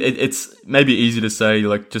 Yeah, I mean, it's maybe easy to say,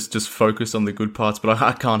 like, just focus on the good parts, but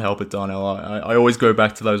I can't help it, Darnell. I always go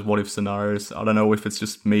back to those what-if scenarios. I don't know if it's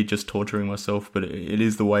just me just torturing myself, but it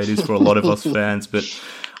is the way it is for a lot of us fans. But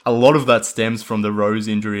a lot of that stems from the Rose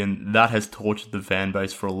injury, and that has tortured the fan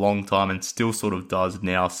base for a long time and still sort of does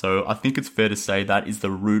now. So I think it's fair to say that is the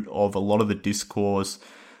root of a lot of the discord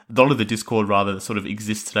rather that sort of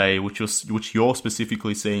exists today, which you're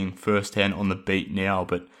specifically seeing firsthand on the beat now.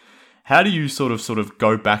 But how do you sort of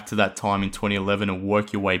go back to that time in 2011 and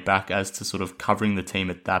work your way back as to sort of covering the team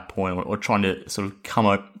at that point, or trying to sort of come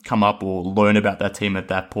up or learn about that team at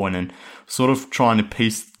that point, and sort of trying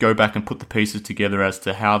to go back and put the pieces together as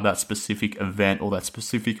to how that specific event or that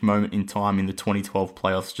specific moment in time in the 2012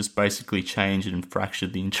 playoffs just basically changed and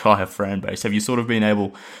fractured the entire fan base? Have you sort of been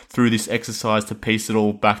able, through this exercise, to piece it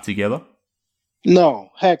all back together? No,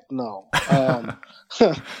 heck no.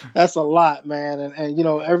 That's a lot, man. And, you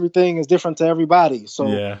know, everything is different to everybody. So,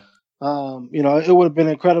 yeah. You know, it would have been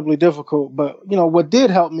incredibly difficult. But, you know, what did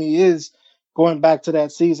help me is going back to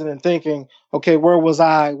that season and thinking, okay, where was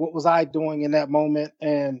I? What was I doing in that moment?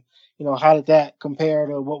 And, you know, how did that compare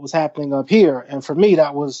to what was happening up here? And for me,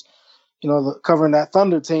 that was, you know, covering that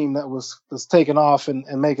Thunder team that was taking off and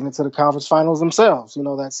making it to the conference finals themselves, you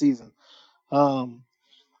know, that season.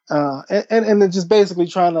 And then just basically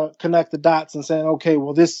trying to connect the dots and saying, okay,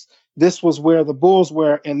 well, this was where the Bulls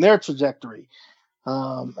were in their trajectory.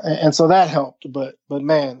 And so that helped. But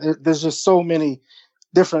man, there's just so many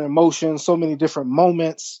different emotions, so many different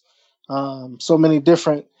moments, so many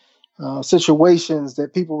different situations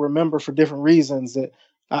that people remember for different reasons that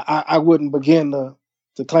I wouldn't begin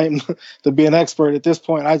to claim to be an expert at this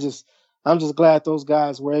point. I'm just glad those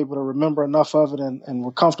guys were able to remember enough of it and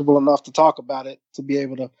were comfortable enough to talk about it to be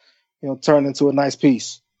able to, you know, turn into a nice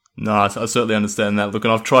piece. No, I certainly understand that. Look,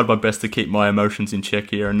 and I've tried my best to keep my emotions in check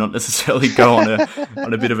here and not necessarily go on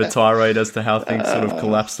a bit of a tirade as to how things sort of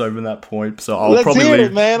collapsed over that point. So I'll probably hear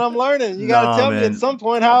it, man. I'm learning. You got to tell me at some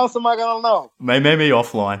point, how else am I going to know? Maybe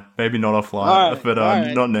offline. Maybe not offline. Right, but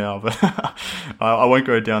not now. But I won't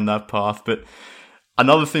go down that path. But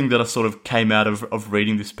another thing that I sort of came out of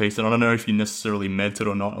reading this piece, and I don't know if you necessarily meant it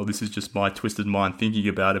or not, or this is just my twisted mind thinking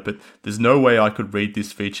about it, but there's no way I could read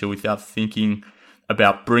this feature without thinking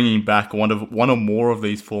about bringing back one or more of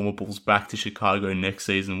these former Bulls back to Chicago next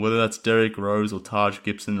season, whether that's Derrick Rose or Taj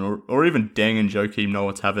Gibson or even Deng and Joakim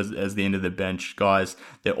Noah to have as the end of the bench. Guys,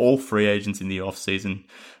 they're all free agents in the offseason.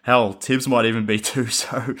 Hell, Tibbs might even be too,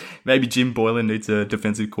 so maybe Jim Boylan needs a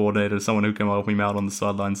defensive coordinator, someone who can help him out on the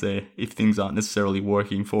sidelines there if things aren't necessarily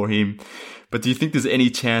working for him. But do you think there's any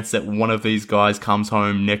chance that one of these guys comes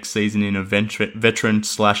home next season in a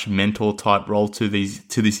veteran/mentor type role to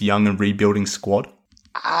this young and rebuilding squad?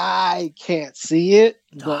 I can't see it,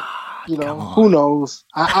 but you know, who knows?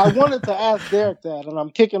 I wanted to ask Derrick that, and I'm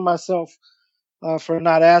kicking myself for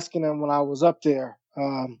not asking him when I was up there.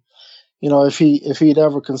 You know, if he'd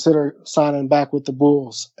ever consider signing back with the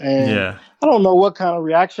Bulls, and yeah. I don't know what kind of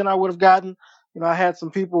reaction I would have gotten. You know, I had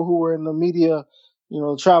some people who were in the media, you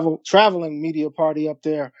know, traveling media party up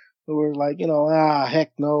there who were like, you know,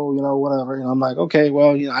 heck no, you know, whatever. You know, I'm like, okay,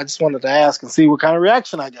 well, you know, I just wanted to ask and see what kind of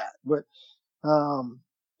reaction I got, but.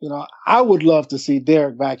 You know, I would love to see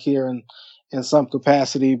Derrick back here in some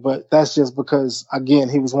capacity, but that's just because, again,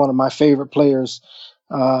 he was one of my favorite players.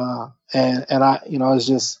 And I, you know, it's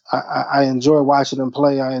just, I enjoy watching him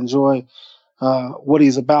play. I enjoy, what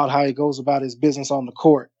he's about, how he goes about his business on the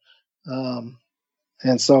court. And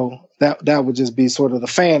so that would just be sort of the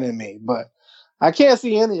fan in me, but I can't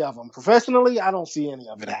see any of them. Professionally, I don't see any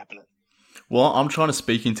of it happening. Well, I'm trying to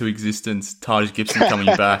speak into existence Taj Gibson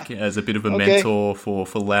coming back as a bit of a mentor for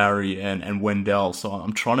Lowry and Wendell. So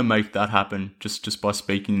I'm trying to make that happen just by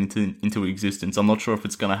speaking into existence. I'm not sure if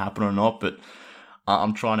it's going to happen or not, but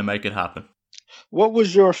I'm trying to make it happen. What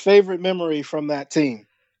was your favorite memory from that team?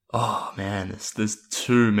 Oh man, there's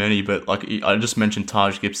too many, but like I just mentioned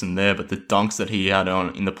Taj Gibson there, but the dunks that he had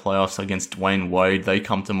on in the playoffs against Dwayne Wade, they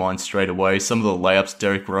come to mind straight away. Some of the layups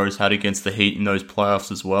Derrick Rose had against the Heat in those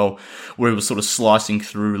playoffs as well, where he was sort of slicing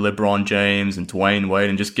through LeBron James and Dwayne Wade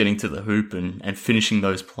and just getting to the hoop and finishing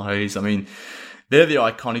those plays. I mean, they're the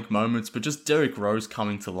iconic moments, but just Derrick Rose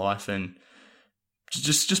coming to life and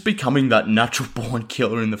just becoming that natural born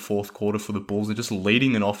killer in the fourth quarter for the Bulls and just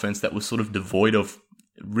leading an offense that was sort of devoid of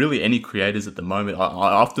really any creators at the moment. I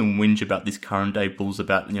often whinge about this current day Bulls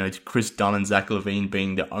about, Chris Dunn and Zach LaVine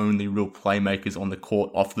being the only real playmakers on the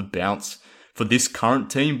court off the bounce for this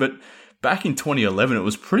current team. But back in 2011, it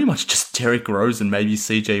was pretty much just Derrick Rose and maybe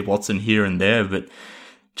CJ Watson here and there. But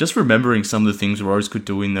just remembering some of the things Rose could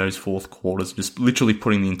do in those fourth quarters, just literally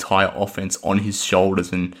putting the entire offense on his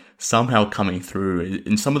shoulders and somehow coming through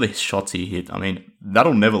in some of the shots he hit. I mean,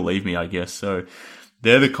 that'll never leave me, I guess. So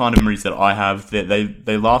they're the kind of memories that I have.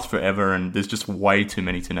 They last forever, and there's just way too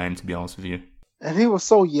many to name, to be honest with you. And he was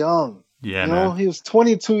so young. Yeah, man. He was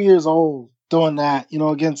 22 years old doing that,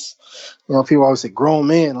 against, people always say grown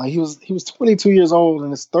men. Like he was 22 years old in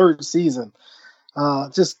his third season.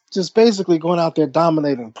 Just basically going out there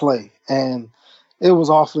dominating play. And it was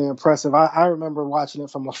awfully impressive. I remember watching it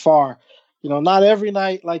from afar, not every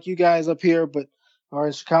night like you guys up here, or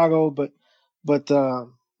in Chicago, but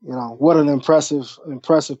what an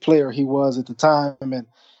impressive player he was at the time. And,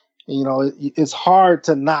 it's hard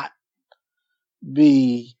to not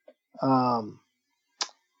be,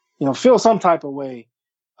 feel some type of way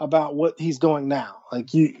about what he's doing now.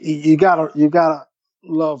 Like you gotta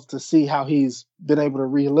love to see how he's been able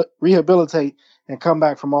to rehabilitate and come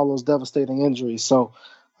back from all those devastating injuries. So,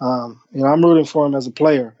 I'm rooting for him as a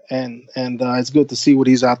player, and it's good to see what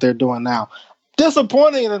he's out there doing now.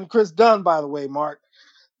 Disappointing in Chris Dunn, by the way, Mark.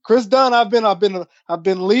 Chris Dunn, I've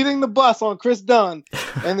been leading the bus on Chris Dunn,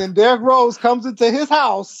 and then Derrick Rose comes into his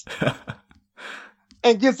house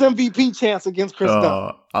and gets MVP chance against Chris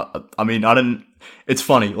Dunn. I mean, I didn't. It's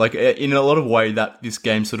funny, like in a lot of way that this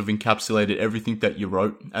game sort of encapsulated everything that you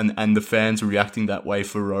wrote, and the fans reacting that way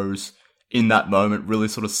for Rose in that moment really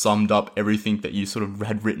sort of summed up everything that you sort of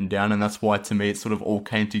had written down, and that's why to me it sort of all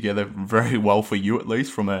came together very well for you, at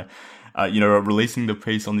least from a releasing the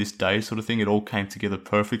piece on this day sort of thing. It all came together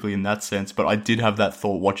perfectly in that sense. But I did have that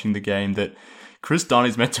thought watching the game that Chris Dunn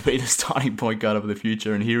is meant to be the starting point guard of the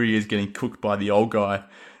future, and here he is getting cooked by the old guy,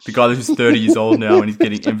 the guy who's 30 years old now, and he's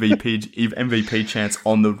getting MVP chance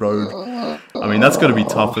on the road. I mean, that's got to be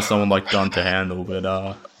tough for someone like Dunn to handle, but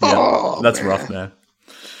that's rough, man.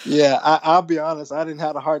 Yeah, I'll be honest. I didn't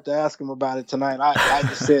have the heart to ask him about it tonight. I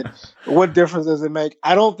just said, what difference does it make?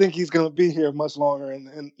 I don't think he's going to be here much longer.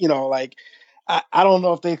 And I don't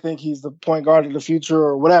know if they think he's the point guard of the future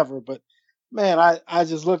or whatever. But, man, I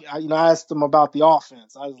just look, I asked him about the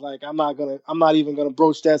offense. I was like, I'm not even going to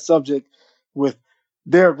broach that subject with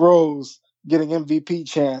Derrick Rose getting MVP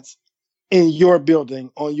chance in your building,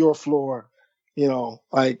 on your floor.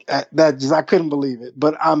 I couldn't believe it.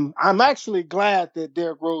 But I'm actually glad that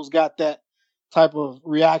Derrick Rose got that type of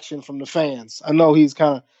reaction from the fans. I know he's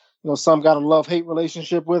kind of, some got a love-hate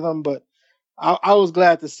relationship with him, but I was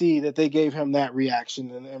glad to see that they gave him that reaction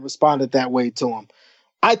and responded that way to him.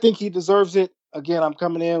 I think he deserves it. Again, I'm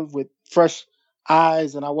coming in with fresh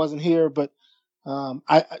eyes, and I wasn't here, but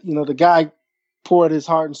the guy poured his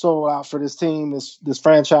heart and soul out for this team, this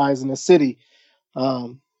franchise, and this city,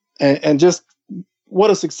 and just what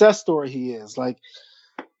a success story he is. Like,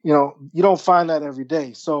 you don't find that every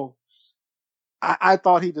day. So I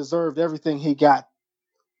thought he deserved everything he got,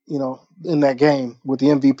 in that game with the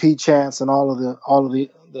MVP chance and all of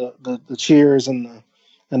the cheers and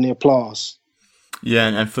the applause. Yeah,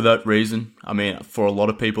 and for that reason, I mean, for a lot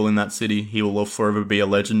of people in that city, he will forever be a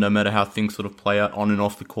legend, no matter how things sort of play out on and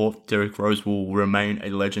off the court. Derrick Rose will remain a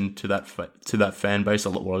legend to that fan base,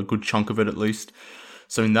 a good chunk of it at least.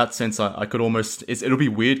 So in that sense, I could almost... It'll be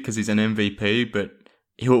weird because he's an MVP, but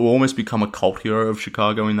he will almost become a cult hero of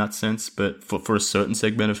Chicago in that sense, but for a certain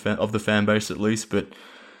segment of the fan base at least. But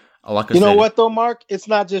like I said... You know what though, Mark? It's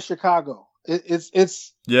not just Chicago. It's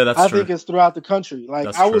yeah, that's true. I think it's throughout the country. Like,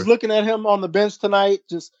 I was looking at him on the bench tonight,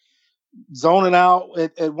 just zoning out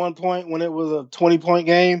at one point when it was a 20-point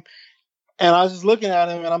game. And I was just looking at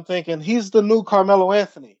him and I'm thinking, he's the new Carmelo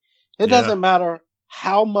Anthony. It doesn't matter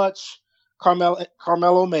how much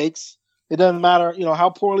Carmelo makes. It doesn't matter, how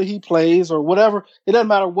poorly he plays or whatever. It doesn't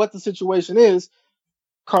matter what the situation is.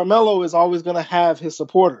 Carmelo is always going to have his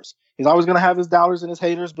supporters. He's always going to have his doubters and his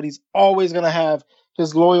haters, but he's always going to have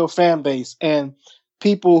his loyal fan base and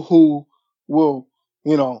people who will,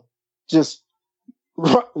 just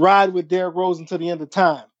ride with Derrick Rose until the end of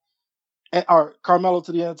time. or Carmelo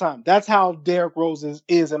to the end of time. That's how Derrick Rose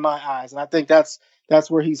is in my eyes, and I think that's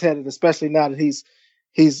where he's headed, especially now that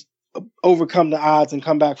he's overcome the odds and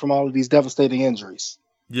come back from all of these devastating injuries.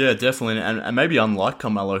 Yeah, definitely. And maybe unlike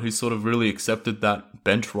Carmelo, who sort of really accepted that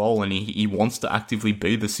bench role and he wants to actively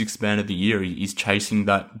be the sixth man of the year. He's chasing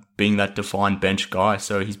that, being that defined bench guy.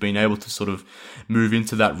 So he's been able to sort of move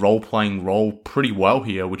into that role-playing role pretty well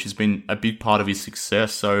here, which has been a big part of his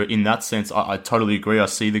success. So in that sense, I totally agree. I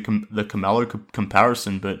see the Carmelo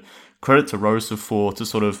comparison, but credit to Rose to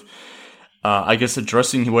sort of I guess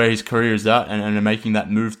addressing where his career is at and making that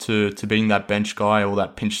move to being that bench guy or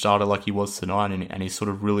that pinch starter like he was tonight, and he sort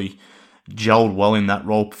of really gelled well in that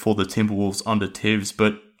role for the Timberwolves under Tibbs.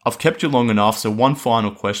 But I've kept you long enough, so one final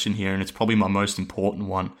question here, and it's probably my most important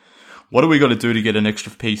one. What do we got to do to get an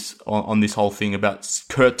extra piece on this whole thing about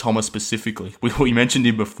Kurt Thomas specifically? We mentioned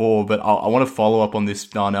him before, but I want to follow up on this,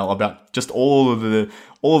 Darnell, about just all of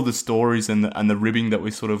the stories and the ribbing that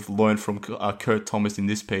we sort of learned from Kurt Thomas in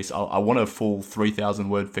this piece. I want a full 3,000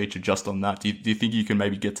 word feature just on that. Do you think you can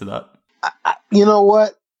maybe get to that? You know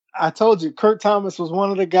what? I told you, Kurt Thomas was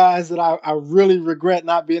one of the guys that I really regret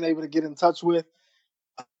not being able to get in touch with.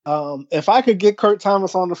 If I could get Kurt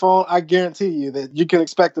Thomas on the phone, I guarantee you that you can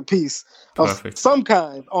expect a piece of some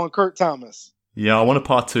kind on Kurt Thomas. Yeah, I want a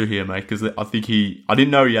part two here, mate, because I think I didn't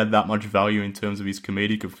know he had that much value in terms of his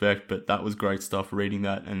comedic effect, but that was great stuff reading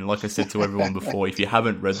that. And like I said to everyone before, if you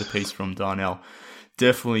haven't read the piece from Darnell,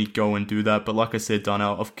 definitely go and do that. But like I said,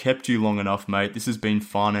 Darnell, I've kept you long enough, mate. This has been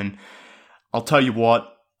fun, and I'll tell you what,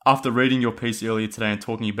 after reading your piece earlier today and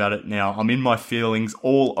talking about it now, I'm in my feelings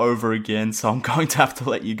all over again, so I'm going to have to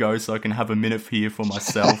let you go so I can have a minute here for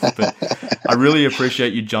myself. But I really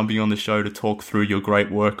appreciate you jumping on the show to talk through your great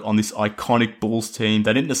work on this iconic Bulls team.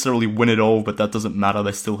 They didn't necessarily win it all, but that doesn't matter.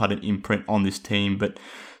 They still had an imprint on this team. But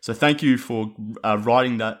so thank you for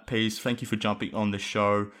writing that piece. Thank you for jumping on the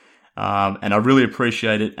show. And I really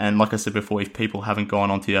appreciate it. And like I said before, if people haven't gone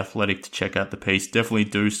onto The Athletic to check out the piece, definitely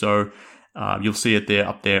do so. You'll see it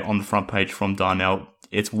up there on the front page from Darnell.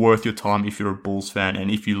 It's worth your time if you're a Bulls fan, and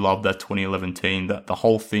if you love that 2011 team, that the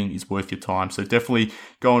whole thing is worth your time. So definitely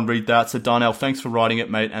go and read that. So Darnell, thanks for writing it,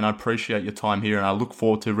 mate, and I appreciate your time here, and I look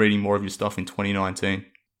forward to reading more of your stuff in 2019.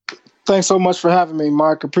 Thanks so much for having me,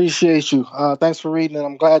 Mark. Appreciate you. Thanks for reading it.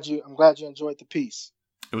 I'm glad you enjoyed the piece.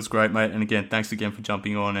 It was great, mate. And again, thanks again for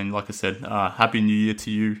jumping on. And like I said, Happy New Year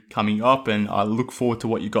to you coming up. And I look forward to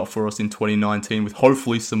what you got for us in 2019 with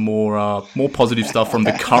hopefully some more positive stuff from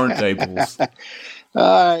the current day Bulls.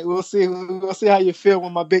 All right, we'll see. We'll see how you feel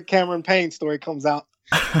when my big Cameron Payne story comes out.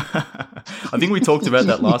 I think we talked about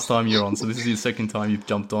that last time you were on. So this is your second time you've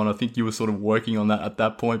jumped on. I think you were sort of working on that at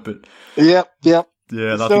that point. But Yep.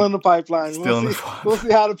 Yeah, still in the pipeline. We'll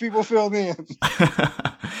see how the people feel then.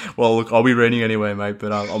 Well, look, I'll be reading anyway, mate,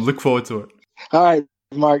 but I'll look forward to it. All right,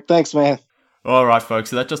 Mark. Thanks, man. All right, folks.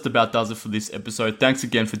 So that just about does it for this episode. Thanks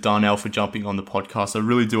again for Darnell for jumping on the podcast. I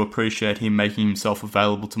really do appreciate him making himself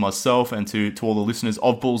available to myself and to all the listeners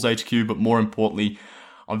of BullsHQ. But more importantly,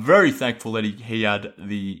 I'm very thankful that he had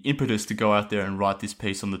the impetus to go out there and write this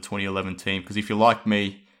piece on the 2011 team. Because if you're like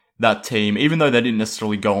me, that team, even though they didn't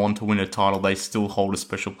necessarily go on to win a title, they still hold a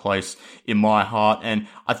special place in my heart. And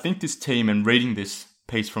I think this team, and reading this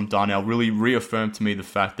piece from Darnell, really reaffirmed to me the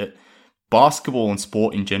fact that basketball and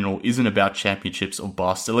sport in general isn't about championships or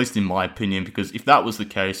busts, at least in my opinion, because if that was the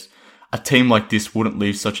case, a team like this wouldn't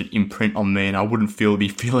leave such an imprint on me, and I wouldn't be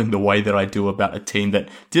feeling the way that I do about a team that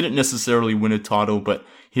didn't necessarily win a title. But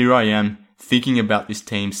here I am thinking about this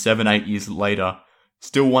team 7-8 years later,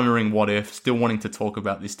 still wondering what if, still wanting to talk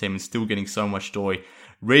about this team, and still getting so much joy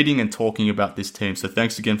reading and talking about this team. So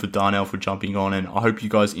thanks again for Darnell for jumping on, and I hope you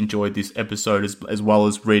guys enjoyed this episode as well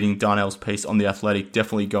as reading Darnell's piece on The Athletic.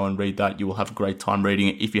 Definitely go and read that. You will have a great time reading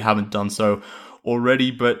it if you haven't done so already.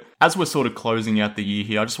 But as we're sort of closing out the year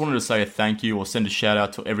here, I just wanted to say a thank you or send a shout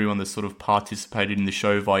out to everyone that sort of participated in the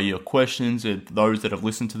show via your questions, and those that have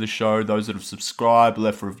listened to the show, those that have subscribed,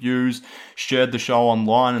 left reviews, shared the show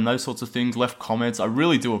online and those sorts of things, left comments. I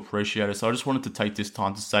really do appreciate it. So I just wanted to take this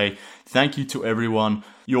time to say thank you to everyone.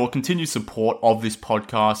 Your continued support of this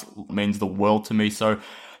podcast means the world to me. So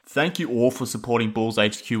thank you all for supporting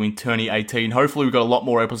BullsHQ in 2018. Hopefully we've got a lot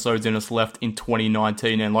more episodes in us left in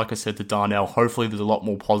 2019. And like I said to Darnell, hopefully there's a lot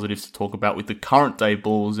more positives to talk about with the current day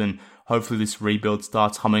Bulls. And hopefully this rebuild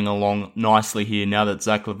starts humming along nicely here now that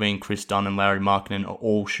Zach LaVine, Chris Dunn and Larry Markkinen are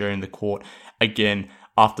all sharing the court again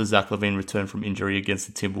after Zach LaVine returned from injury against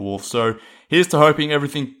the Timberwolves. So here's to hoping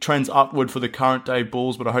everything trends upward for the current day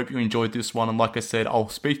Bulls. But I hope you enjoyed this one. And like I said, I'll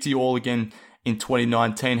speak to you all again in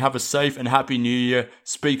 2019. Have a safe and happy new year.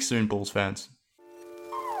 Speak soon, Bulls fans.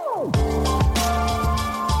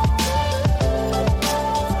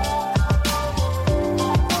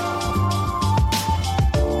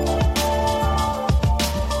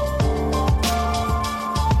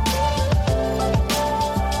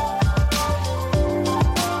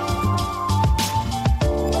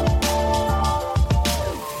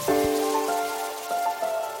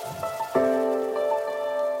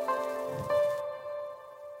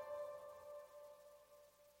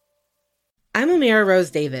 I'm Amira Rose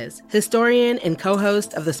Davis, historian and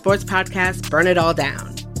co-host of the sports podcast Burn It All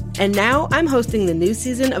Down. And now I'm hosting the new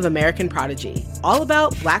season of American Prodigy, all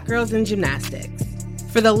about Black girls in gymnastics.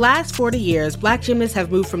 For the last 40 years, Black gymnasts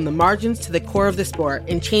have moved from the margins to the core of the sport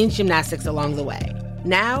and changed gymnastics along the way.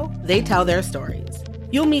 Now, they tell their stories.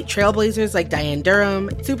 You'll meet trailblazers like Diane Durham,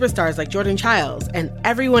 superstars like Jordan Childs, and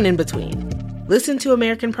everyone in between. Listen to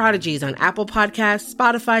American Prodigies on Apple Podcasts,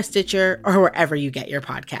 Spotify, Stitcher, or wherever you get your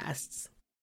podcasts.